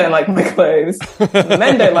women don't like my clothes. The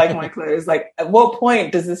men don't like my clothes. Like, at what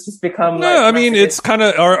point does this just become like... No, I mean, it's kind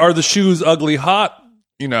of, are the shoes ugly hot?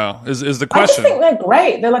 Is the question. I just think they're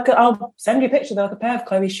great. They're like, I'll send you a picture. They're like a pair of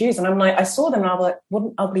Chloe's shoes. And I'm like, I saw them and I was like, what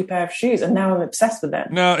an ugly pair of shoes. And now I'm obsessed with them.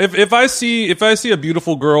 No, if I see a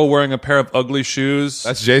beautiful girl wearing a pair of ugly shoes,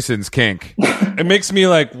 that's Jason's kink. It makes me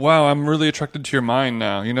like, wow, I'm really attracted to your mind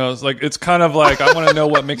now. It's like, it's kind of like, I want to know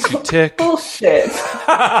what makes you tick. Bullshit.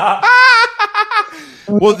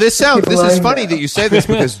 Well, this is funny that you say this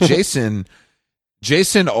because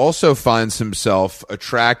Jason also finds himself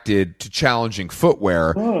attracted to challenging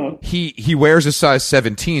footwear. He wears a size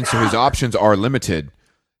 17, so his options are limited.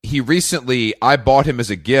 I bought him as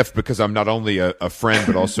a gift because I'm not only a friend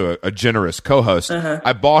but also a generous co-host.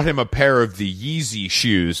 I bought him a pair of the Yeezy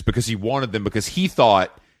shoes because he wanted them, because he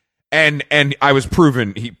thought, and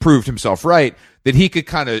he proved himself right, that he could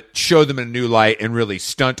kind of show them in a new light and really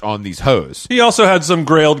stunt on these hoes. He also had some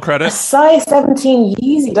grailed credit. A size 17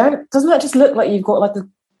 Yeezy. Doesn't that just look like you've got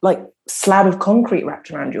like a slab of concrete wrapped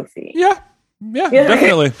around your feet? Yeah,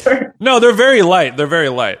 definitely. No, they're very light.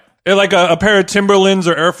 Like a pair of Timberlands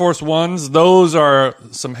or Air Force Ones, those are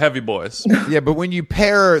some heavy boys. Yeah, but when you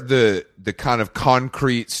pair the kind of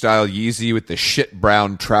concrete style Yeezy with the shit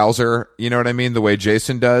brown trouser, you know what I mean? The way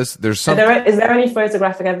Jason does, there's some. Is there any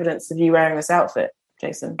photographic evidence of you wearing this outfit,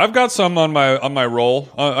 Jason? I've got some on my roll.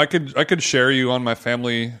 I could share you on my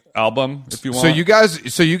family album if you want. So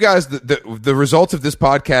you guys, the result of this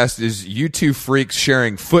podcast is you two freaks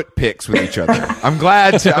sharing foot pics with each other. I'm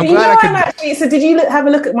glad I could. Actually, so did you have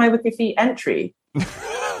a look at my Wiki Feet entry?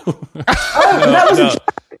 That was a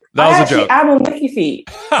joke. That was a joke. I'm on Wiki Feet.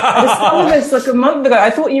 I discovered this like a month ago. I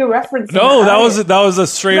thought you were referencing. No, that was a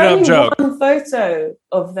straight up joke. One photo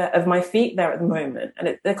of my feet there at the moment,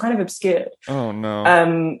 and they're kind of obscured. Oh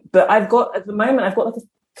no. But I've got like a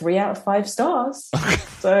 3 out of 5 stars.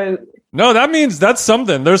 So no, that means that's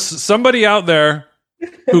something. There's somebody out there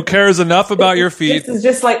who cares enough about your feet. This is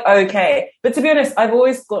just like, okay. But to be honest, I've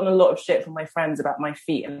always gotten a lot of shit from my friends about my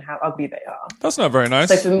feet and how ugly they are. That's not very nice.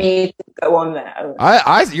 So for me to go on there.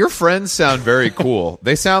 Your friends sound very cool.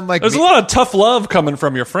 They sound like... There's a lot of tough love coming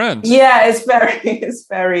from your friends. Yeah, it's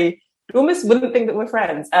very... You almost wouldn't think that we're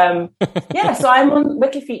friends. Yeah, so I'm on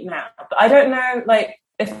Wiki Feet now. But I don't know, like,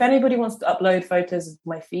 if anybody wants to upload photos of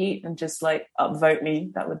my feet and just like upvote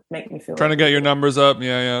me, that would make me feel trying to get your numbers up.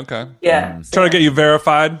 Yeah, okay. Yeah. Trying to get you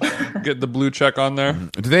verified, get the blue check on there.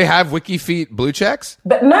 Do they have Wiki Feet blue checks?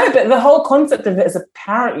 But the whole concept of it is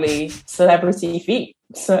apparently celebrity feet.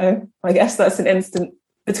 So I guess that's an instant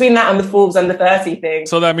between that and the Forbes under 30 thing.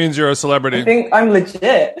 So that means you're a celebrity. I think I'm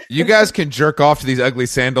legit. You guys can jerk off to these ugly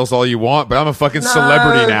sandals all you want, but I'm a fucking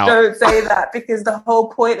celebrity now. Don't say that, because the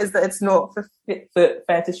whole point is that it's not for foot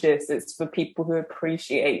fetishists. It's for people who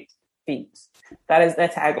appreciate feet. That is their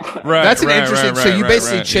tagline. Right, that's an interesting. So you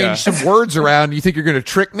basically changed some words around. You think you're going to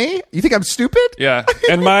trick me? You think I'm stupid? Yeah.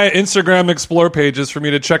 And my Instagram Explore page is for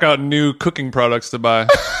me to check out new cooking products to buy.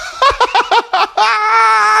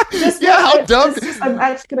 How dumb! I'm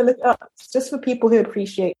actually going to look it up. It's just for people who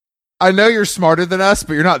appreciate. I know you're smarter than us,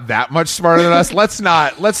 but you're not that much smarter than us. Let's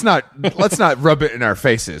not rub it in our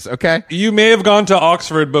faces, okay? You may have gone to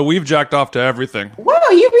Oxford, but we've jacked off to everything. Wow,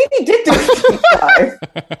 you really did do a deep dive.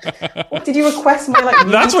 What did you request my like?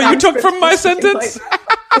 That's what you took from my sentence?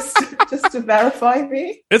 Just to verify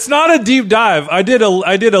me? It's not a deep dive. I did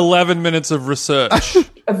 11 minutes of research.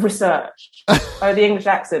 Of research. Oh, the English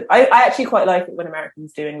accent. I actually quite like it when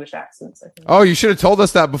Americans do English accents. I think. Oh, you should have told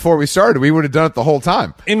us that before we started. We would have done it the whole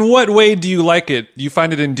time. In what way do you like it? Do you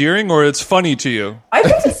find it endearing or it's funny to you? I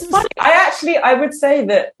think it's funny. I would say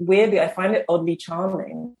that weirdly, I find it oddly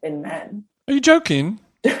charming in men. Are you joking?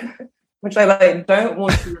 Which I like don't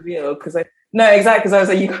want to reveal because because I was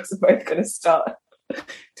like, you guys are both going to start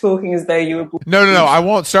talking as though you were born. No, I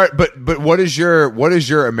won't start. But what is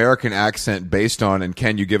your American accent based on? And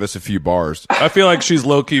can you give us a few bars? I feel like she's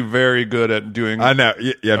low-key very good at doing. I know.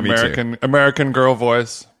 Yeah, American girl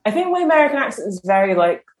voice. I think my American accent is very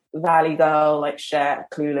like Valley Girl, like Cher,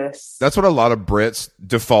 Clueless. That's what a lot of Brits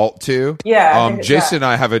default to. Yeah. Jason and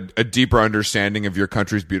I have a deeper understanding of your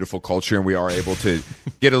country's beautiful culture, and we are able to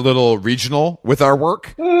get a little regional with our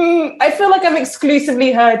work. I feel like I've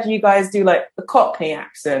exclusively heard you guys do like a Cockney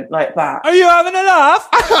accent like that. Are you having a laugh?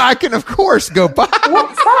 I can, of course, go by.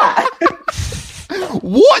 What's that?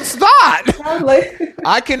 What's that? Like,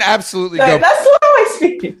 I can absolutely no, go. That's not how I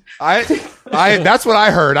speak. I that's what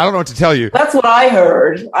I heard. I don't know what to tell you. That's what I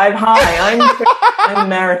heard. I'm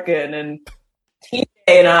American, and TJ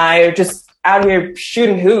and I are just out here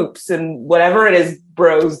shooting hoops and whatever it is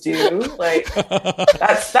bros do. Like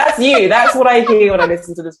that's you. That's what I hear when I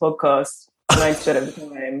listen to this podcast 90% of the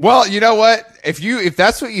time. Well, you know what? If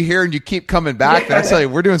that's what you hear and you keep coming back, then I tell you,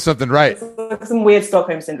 we're doing something right. It's like some weird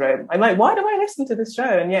Stockholm syndrome. I'm like, why do I listen to this show?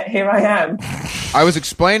 And yet here I am. I was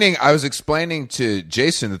explaining to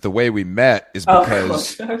Jason that the way we met is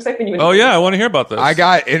because I was hoping you would. Oh yeah, I want to hear about this.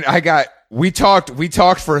 we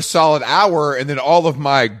talked for a solid hour, and then all of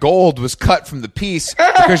my gold was cut from the piece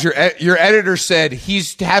because your editor said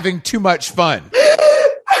he's having too much fun.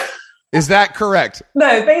 Is that correct?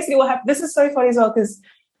 No, basically what happened, this is so funny as well, because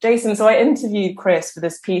Jason, so I interviewed Chris for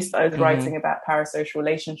this piece that I was writing about parasocial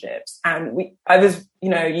relationships. And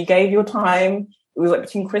you gave your time. It was like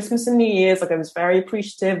between Christmas and New Year's. Like I was very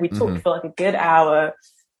appreciative. We talked for like a good hour.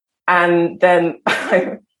 And then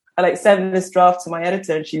I like sent this draft to my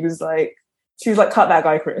editor and she was like, cut that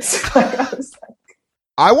guy, Chris. Like, I was like,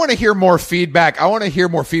 I want to hear more feedback. I want to hear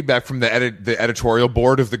more feedback from the editorial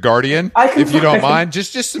board of The Guardian, if you don't mind.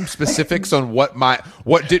 Just some specifics on what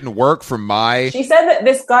didn't work from my... She said that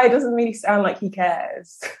this guy doesn't really sound like he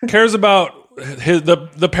cares. Cares about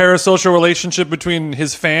the parasocial relationship between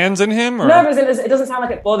his fans and him? Or? No, but it doesn't sound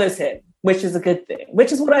like it bothers him, which is a good thing.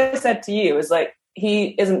 Which is what I said to you, is like, he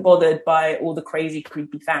isn't bothered by all the crazy,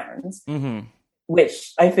 creepy fans,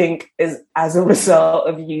 which I think is as a result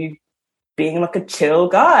of you being like a chill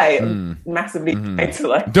guy, massively trying to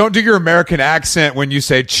like... Don't do your American accent when you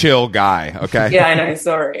say chill guy, okay? Yeah, I know,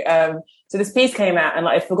 sorry. So this piece came out and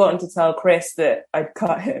like, I'd forgotten to tell Chris that I'd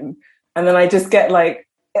cut him. And then I just get like,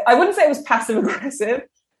 I wouldn't say it was passive aggressive,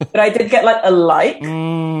 but I did get like a like.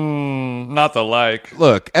 Not the like.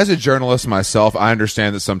 Look, as a journalist myself, I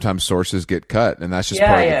understand that sometimes sources get cut, and that's just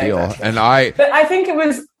part of the deal. Exactly. But I think it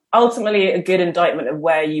was ultimately a good indictment of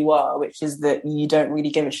where you are, which is that you don't really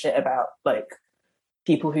give a shit about like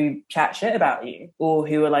people who chat shit about you or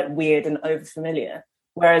who are like weird and overfamiliar.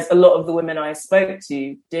 Whereas a lot of the women I spoke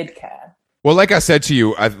to did care. Well, like I said to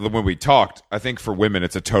you when we talked, I think for women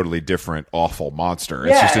it's a totally different, awful monster.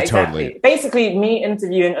 It's just a totally... Basically, me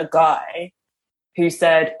interviewing a guy who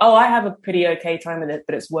said, "Oh, I have a pretty okay time with it,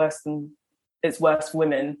 but it's worse for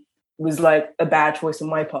women," was like a bad choice on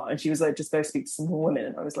my part. And she was like, just go speak to some more women.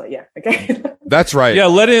 And I was like, yeah, okay. That's right. Yeah,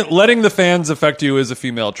 letting the fans affect you is a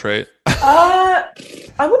female trait.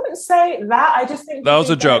 I wouldn't say that. I just think that was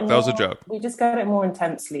a joke. We just get it more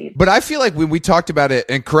intensely. But I feel like when we talked about it,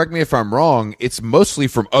 and correct me if I'm wrong, it's mostly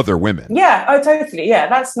from other women. Yeah, oh, totally. Yeah,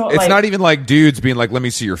 that's not It's not even like dudes being like, let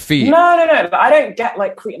me see your feet. No. But I don't get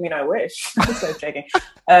like, I mean, I wish. I'm so joking.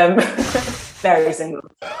 Very single.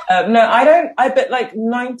 No, I don't. Bet like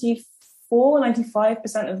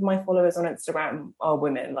 95% of my followers on Instagram are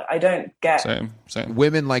women. Like, I don't get... Same.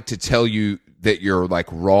 Women like to tell you that you're like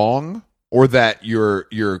wrong, or that your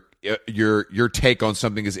take on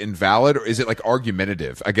something is invalid, or is it like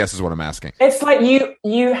argumentative? I guess is what I'm asking. It's like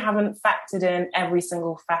you haven't factored in every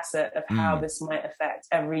single facet of how this might affect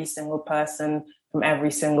every single person from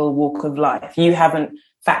every single walk of life. You haven't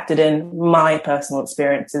factored in my personal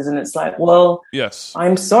experiences, and it's like, well, yes,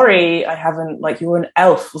 I'm sorry, I haven't, like, you're an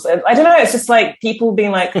elf. I don't know, it's just like people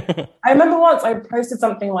being like, I remember once I posted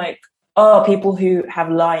something like, oh, people who have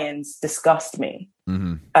lions disgust me,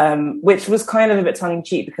 which was kind of a bit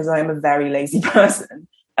tongue-in-cheek because I am a very lazy person.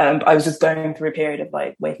 I was just going through a period of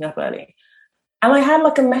like waking up early. And I had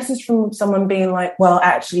like a message from someone being like, well,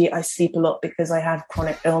 actually, I sleep a lot because I have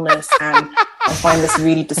chronic illness and I find this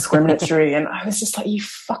really discriminatory. And I was just like, you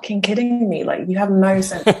fucking kidding me? Like, you have no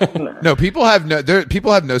sense of humor. No, people have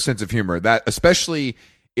no sense of humor. That, especially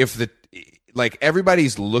if like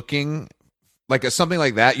everybody's looking like at something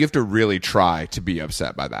like that, you have to really try to be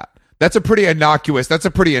upset by that. That's a pretty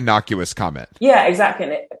innocuous comment. Yeah, exactly.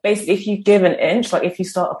 And basically, if you give an inch, like if you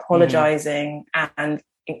start apologizing and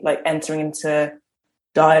like entering into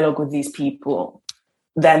dialogue with these people,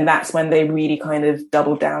 then that's when they really kind of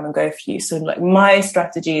double down and go for you. So like my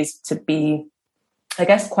strategy is to be, I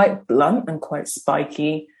guess, quite blunt and quite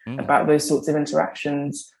spiky about those sorts of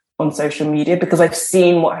interactions on social media, because I've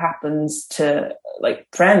seen what happens to like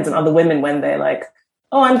friends and other women when they're like,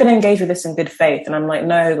 oh, I'm going to engage with this in good faith. And I'm like,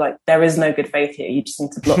 no, like there is no good faith here. You just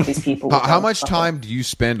need to block these people. How much time do you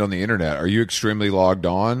spend on the internet? Are you extremely logged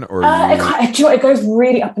on, or it goes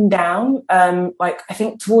really up and down. Like I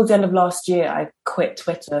think towards the end of last year, I quit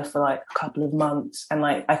Twitter for like a couple of months, and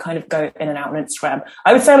like I kind of go in and out on Instagram.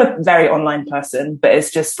 I would say I'm a very online person, but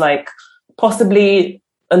it's just like possibly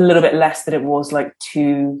a little bit less than it was like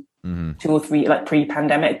two or three, like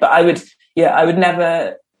pre-pandemic. But I would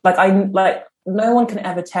never no one can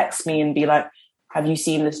ever text me and be like, have you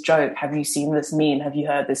seen this joke? Have you seen this meme? Have you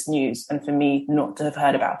heard this news? And for me not to have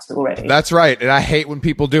heard about it already. That's right. And I hate when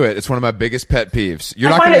people do it. It's one of my biggest pet peeves.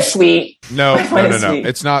 I find it sweet. No.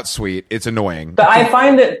 It's not sweet. It's annoying. But I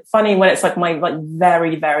find it funny when it's like my like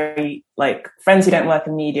very, very like friends who don't work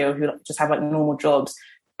in media, who just have like normal jobs.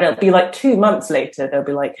 And it'll be like 2 months later, they'll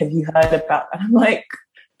be like, have you heard about? And I'm like,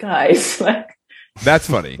 guys, like, that's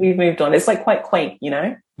funny. We've moved on. It's like quite quaint, you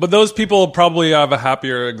know? But those people probably have a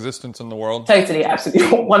happier existence in the world. Totally, absolutely,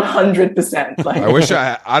 100%. Like, I wish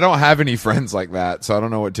I don't have any friends like that, so I don't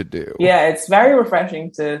know what to do. Yeah, it's very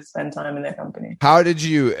refreshing to spend time in their company. How did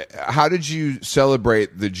you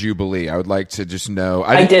celebrate the Jubilee? I would like to just know.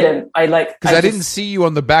 I didn't. Because I didn't see you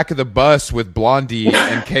on the back of the bus with Blondie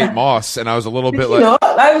and Kate Moss, and I was a little bit like,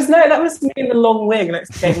 that was me in the long wig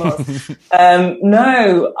next to Kate Moss.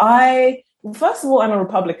 First of all, I'm a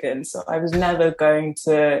Republican, so I was never going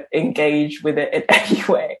to engage with it in any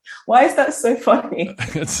way. Why is that so funny?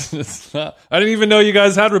 It's not. I didn't even know you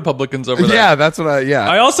guys had Republicans over there. Yeah, that's what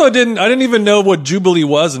I also didn't. I didn't even know what Jubilee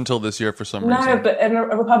was until this year for some reason. No, but a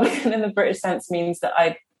Republican in the British sense means that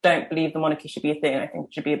I don't believe the monarchy should be a thing. I think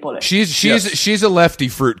it should be abolished. She's a lefty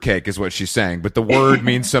fruitcake, is what she's saying, but the word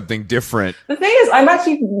means something different. The thing is, I'm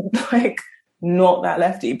actually like not that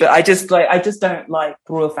lefty, but I just don't like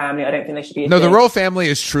the royal family. I don't think they should be. The royal family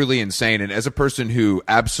is truly insane, and as a person who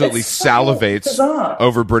absolutely salivates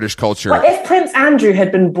over British culture, like if Prince Andrew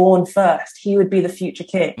had been born first, he would be the future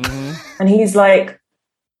king, and he's like,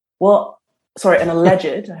 what? Sorry, an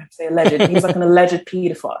alleged. I have to say alleged. He's like an alleged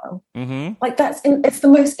paedophile. Like it's the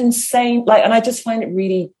most insane. Like, and I just find it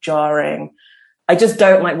really jarring. I just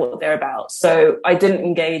don't like what they're about. So I didn't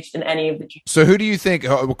engage in any of the... So who do you think,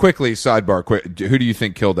 quickly, sidebar, who do you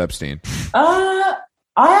think killed Epstein? I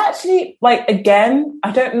actually, like, again,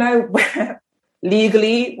 I don't know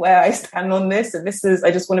legally where I stand on this. And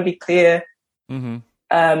I just want to be clear.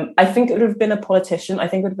 I think it would have been a politician. I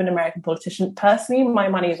think it would have been an American politician. Personally, my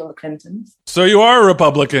money is on the Clintons. So you are a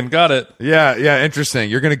Republican. Got it. Yeah, interesting.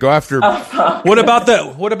 You're going to go after... What about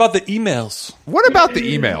the emails? What about the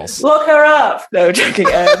emails? Look her up. No, joking.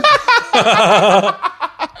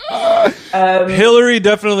 Hillary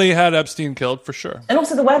definitely had Epstein killed for sure. And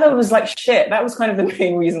also the weather was like shit. That was kind of the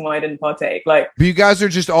main reason why I didn't partake. Like, but you guys are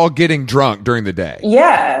just all getting drunk during the day.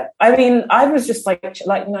 Yeah. I mean, I was just like,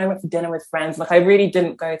 I went for dinner with friends. Like, I really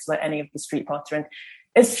didn't go to like any of the street parties. And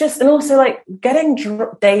it's just, and also like getting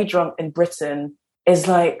day drunk in Britain is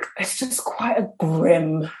like, it's just quite a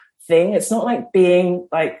grim thing. It's not like being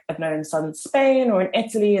like, I don't know, in southern Spain or in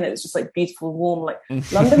Italy and it's just like beautiful, warm. Like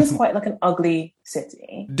London is quite like an ugly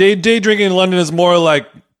city. Day drinking in London is more like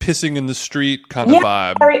pissing in the street kind of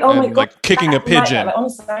vibe. Oh my God, like kicking a pigeon. Like,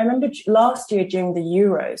 honestly, I remember last year during the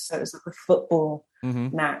Euros, so it was like a football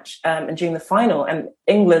match, and during the final, and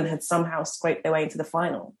England had somehow scraped their way into the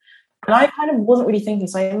final. And I kind of wasn't really thinking,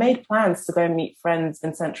 so I made plans to go and meet friends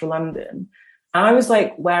in central London. And I was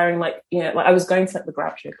like wearing like, you know, like I was going to like the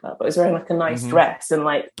Groucho Club. I was wearing like a nice dress and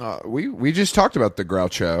like... we just talked about the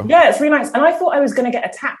Groucho. Yeah, it's really nice. And I thought I was going to get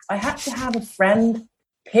attacked. I had to have a friend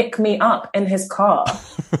pick me up in his car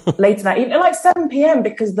later that evening at like 7 p.m.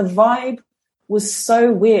 because the vibe was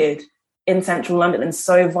so weird in central London and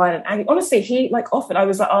so violent. And honestly, he like offered, I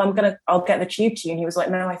was like, oh, I'll get the tube to you. And he was like,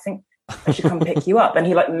 no, I think I should come pick you up. And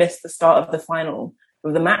he like missed the start of the final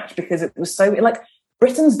of the match because it was so like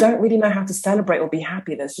Britons don't really know how to celebrate or be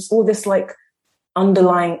happy. There's just all this like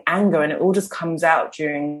underlying anger, and it all just comes out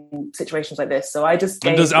during situations like this. So I just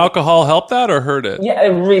And does alcohol help that or hurt it? Yeah, it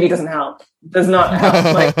really doesn't help. Does not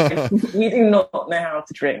help. Like we do not know how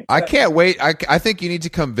to drink. I can't wait. I think you need to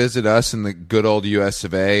come visit us in the good old US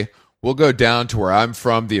of A. We'll go down to where I'm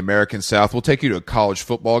from, the American South. We'll take you to a college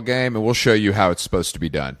football game, and we'll show you how it's supposed to be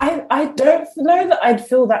done. I don't know that I'd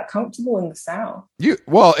feel that comfortable in the South.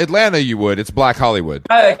 Well, Atlanta, you would. It's Black Hollywood.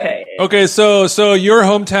 Oh, okay. Okay, so your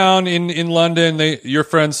hometown in London, your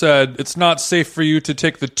friend said it's not safe for you to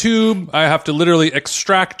take the tube. I have to literally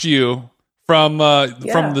extract you from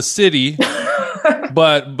the city.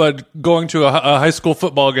 But going to a high school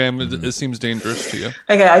football game, it seems dangerous to you.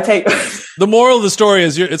 Okay, I take... The moral of the story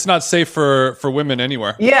is it's not safe for women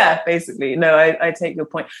anywhere. Yeah, basically. No, I take your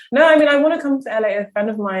point. No, I mean, I want to come to LA. A friend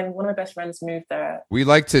of mine, one of my best friends moved there. We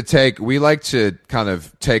like to kind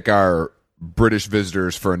of take our British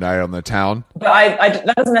visitors for a night on the town. But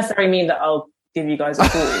that doesn't necessarily mean that I'll give you guys a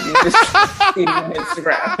call. You just see me on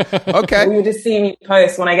Instagram. Okay. Or you'll just see me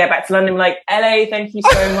post when I get back to London, like, LA, thank you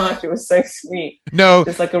so much. It was so sweet. No,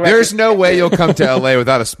 like there's no way you'll come to LA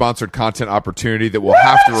without a sponsored content opportunity that will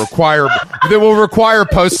require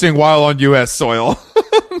posting while on US soil.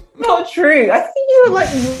 Not true. I think you were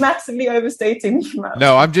like massively overstating the amount.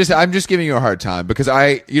 No, I'm just giving you a hard time because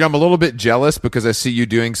I'm a little bit jealous because I see you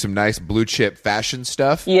doing some nice blue chip fashion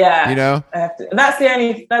stuff. Yeah. You know? That's the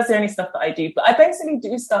only stuff that I do. But I basically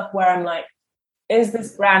do stuff where I'm like, is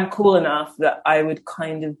this brand cool enough that I would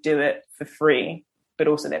kind of do it for free, but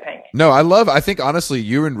also they're paying me? No, I think honestly,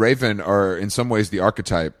 you and Raven are in some ways the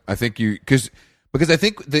archetype. I think because I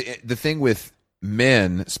think the thing with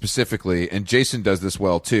men specifically, and Jason does this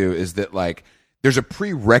well too, is that like there's a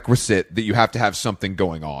prerequisite that you have to have something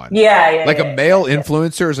going on. Yeah. Like a male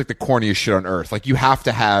influencer is like the corniest shit on earth. Like you have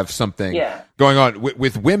to have something going on.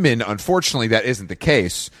 With women, unfortunately, that isn't the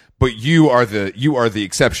case. But you are the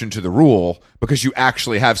exception to the rule because you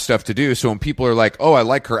actually have stuff to do. So when people are like, "Oh, I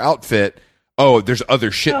like her outfit," oh, there's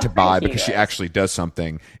other shit to buy because she actually does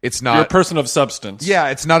something. It's not You're a person of substance. Yeah,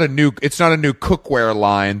 it's not a new cookware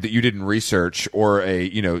line that you didn't research or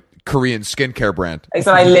a Korean skincare brand.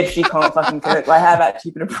 So I literally can't fucking cook. I have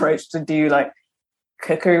actually been approached to do like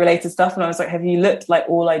cookery related stuff, and I was like, have you looked? Like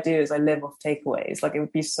all I do is I live off takeaways. Like it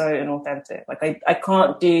would be so inauthentic. Like I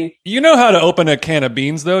can't do. You know how to open a can of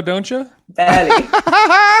beans though, don't you? Barely.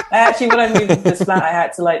 Actually, when I moved into this flat, I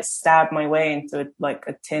had to like stab my way into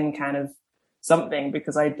a tin can of something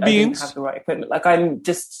because I didn't have the right equipment. Like I'm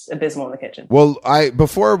just abysmal in the kitchen. Well,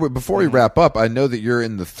 before we wrap up, I know that you're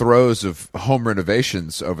in the throes of home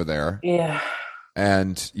renovations over there. Yeah.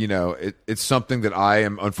 And it's something that I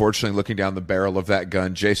am unfortunately looking down the barrel of that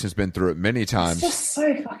gun. Jason's been through it many times. It's just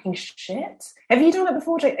so fucking shit. Have you done it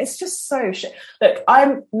before, Jake? It's just so shit. Look,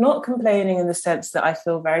 I'm not complaining in the sense that I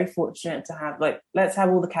feel very fortunate to have, like, let's have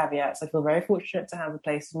all the caveats. I feel very fortunate to have a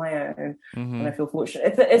place of my own, and I feel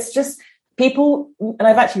fortunate. It's just people, and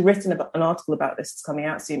I've actually written an article about this. It's coming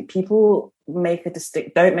out soon. People don't make a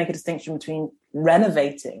distinction between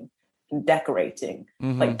renovating and decorating.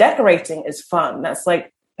 Like decorating is fun. That's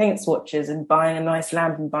like paint swatches and buying a nice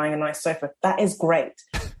lamp and buying a nice sofa. That is great.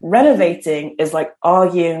 Renovating is like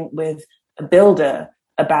arguing with a builder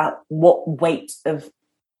about what weight of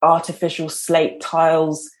artificial slate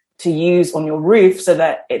tiles to use on your roof so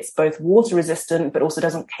that it's both water resistant but also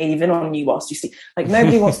doesn't cave in on you whilst you sleep. Like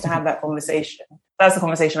nobody wants to have that conversation. That's the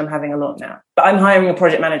conversation I'm having a lot now. But I'm hiring a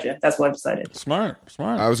project manager. That's what I've decided. Smart.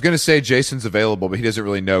 I was going to say Jason's available, but he doesn't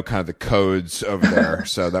really know kind of the codes over there,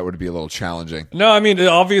 so that would be a little challenging. No, I mean,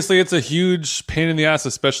 obviously it's a huge pain in the ass,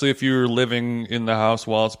 especially if you're living in the house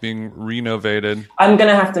while it's being renovated. I'm going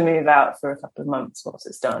to have to move out for a couple of months once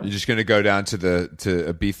it's done. You're just going to go down to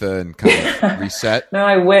Ibiza and kind of reset? No,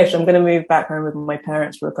 I wish. I'm going to move back home with my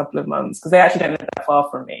parents for a couple of months because they actually don't live that far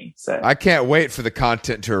from me. So I can't wait for the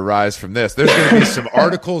content to arise from this. There's going to be some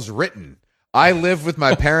articles written. I lived with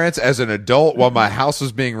my parents as an adult while my house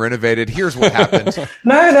was being renovated. Here's what happened.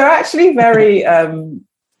 No, they're actually very they're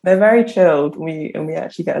very chilled. We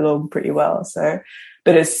actually get along pretty well. So,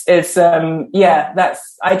 but it's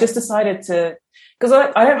I just decided to, because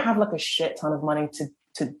I don't have like a shit ton of money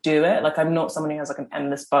to do it. Like I'm not someone who has like an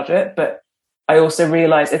endless budget, but I also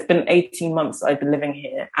realized it's been 18 months I've been living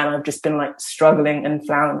here and I've just been like struggling and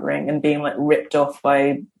floundering and being like ripped off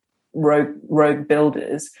by rogue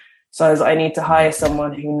builders. So I was like, I need to hire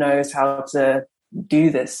someone who knows how to do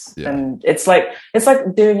this. Yeah. And it's like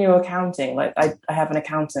doing your accounting. Like I have an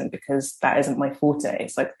accountant because that isn't my forte.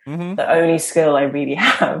 It's like the only skill I really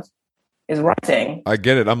have is writing. I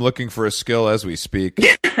get it. I'm looking for a skill as we speak.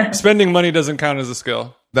 Spending money doesn't count as a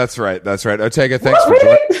skill. That's right. Otegha, thanks for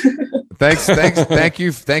joining.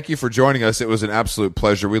 Thank you for joining us. It was an absolute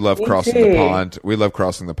pleasure. We love crossing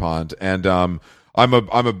the pond. And I'm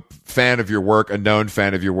a fan of your work, a known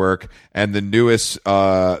fan of your work, and the newest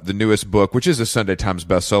book, which is a Sunday Times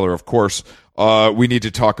bestseller, of course. We Need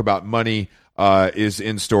to Talk About Money is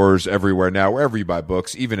in stores everywhere now, wherever you buy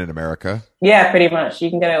books, even in America. Yeah, pretty much. You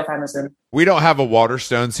can get it off Amazon. We don't have a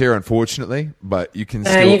Waterstones here, unfortunately, but you can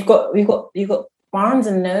still. You've got Barnes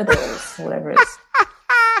and Nobles, whatever it is.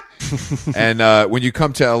 And when you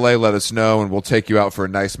come to LA, let us know, and we'll take you out for a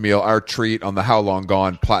nice meal. Our treat on the How Long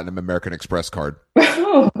Gone Platinum American Express card.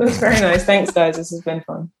 Oh, that's very nice. Thanks, guys. This has been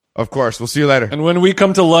fun. Of course. We'll see you later. And when we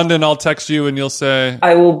come to London, I'll text you and you'll say,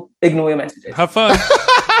 I will ignore your messages. have fun.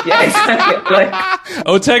 Yeah, exactly.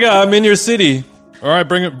 Otegha, I'm in your city. All right,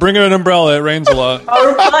 bring an umbrella. It rains a lot. I'll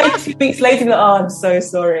reply 2 weeks later that, I'm so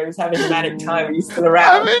sorry. I was having a manic time. Are you still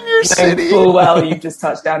around? I'm in your city. Full well, you've just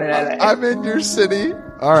touched down in LA. I'm in your city.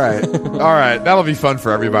 All right. That'll be fun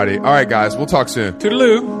for everybody. All right, guys. We'll talk soon.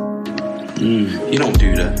 Toodaloo. You don't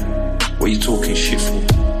do that. What you talking shit for?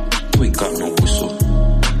 You ain't got no whistle.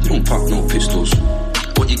 You don't pop no pistols.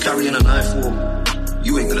 What you carrying a knife for?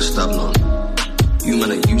 You ain't gonna stab none. You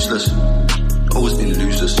man are useless. Always been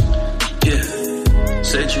losers. Yeah.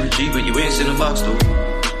 Said you're a G, but you ain't seen a box though.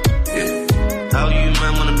 Yeah. How you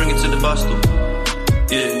man wanna bring it to the box though?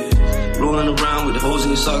 Yeah. Rolling around with the holes in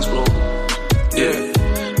your socks, bro. Yeah.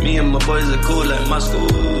 Me and my boys are cool like Moscow.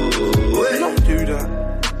 You don't do that.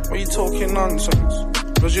 What you talking nonsense?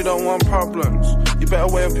 Because you don't want problems. You better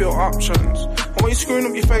weigh up your options. And what you screwing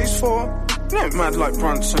up your face for? You ain't mad like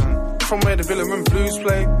Bronson. From where the Villa and Blues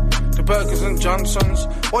play, the Burgers and Johnsons.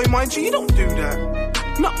 Oi, mind you don't do that.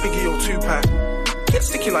 Not Biggie or Tupac. Get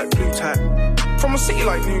sticky like blue tack. From a city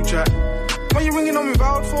like New Jack. What you ringing on me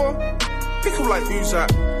vowed for? Pickle like who's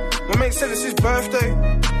that? My mate said it's his birthday.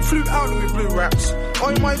 He flew out with blue rats.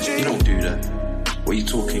 Oi, my G. You don't do that. What you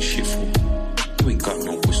talking shit for? You ain't got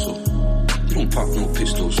no whistle. You don't pop no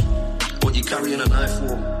pistols. What you carrying a knife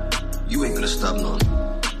for? You ain't gonna stab none.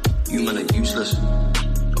 You man are useless.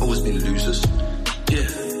 Always been losers. Yeah.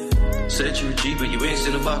 Said you're a G, but you ain't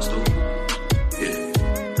seen a box though. Yeah.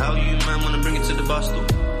 How you man wanna bring it to the box though?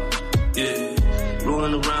 Yeah.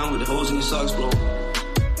 Rolling around with the holes in your socks, bro.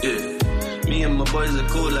 Yeah. Me and my boys are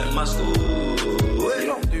cool like Moscow. Hey.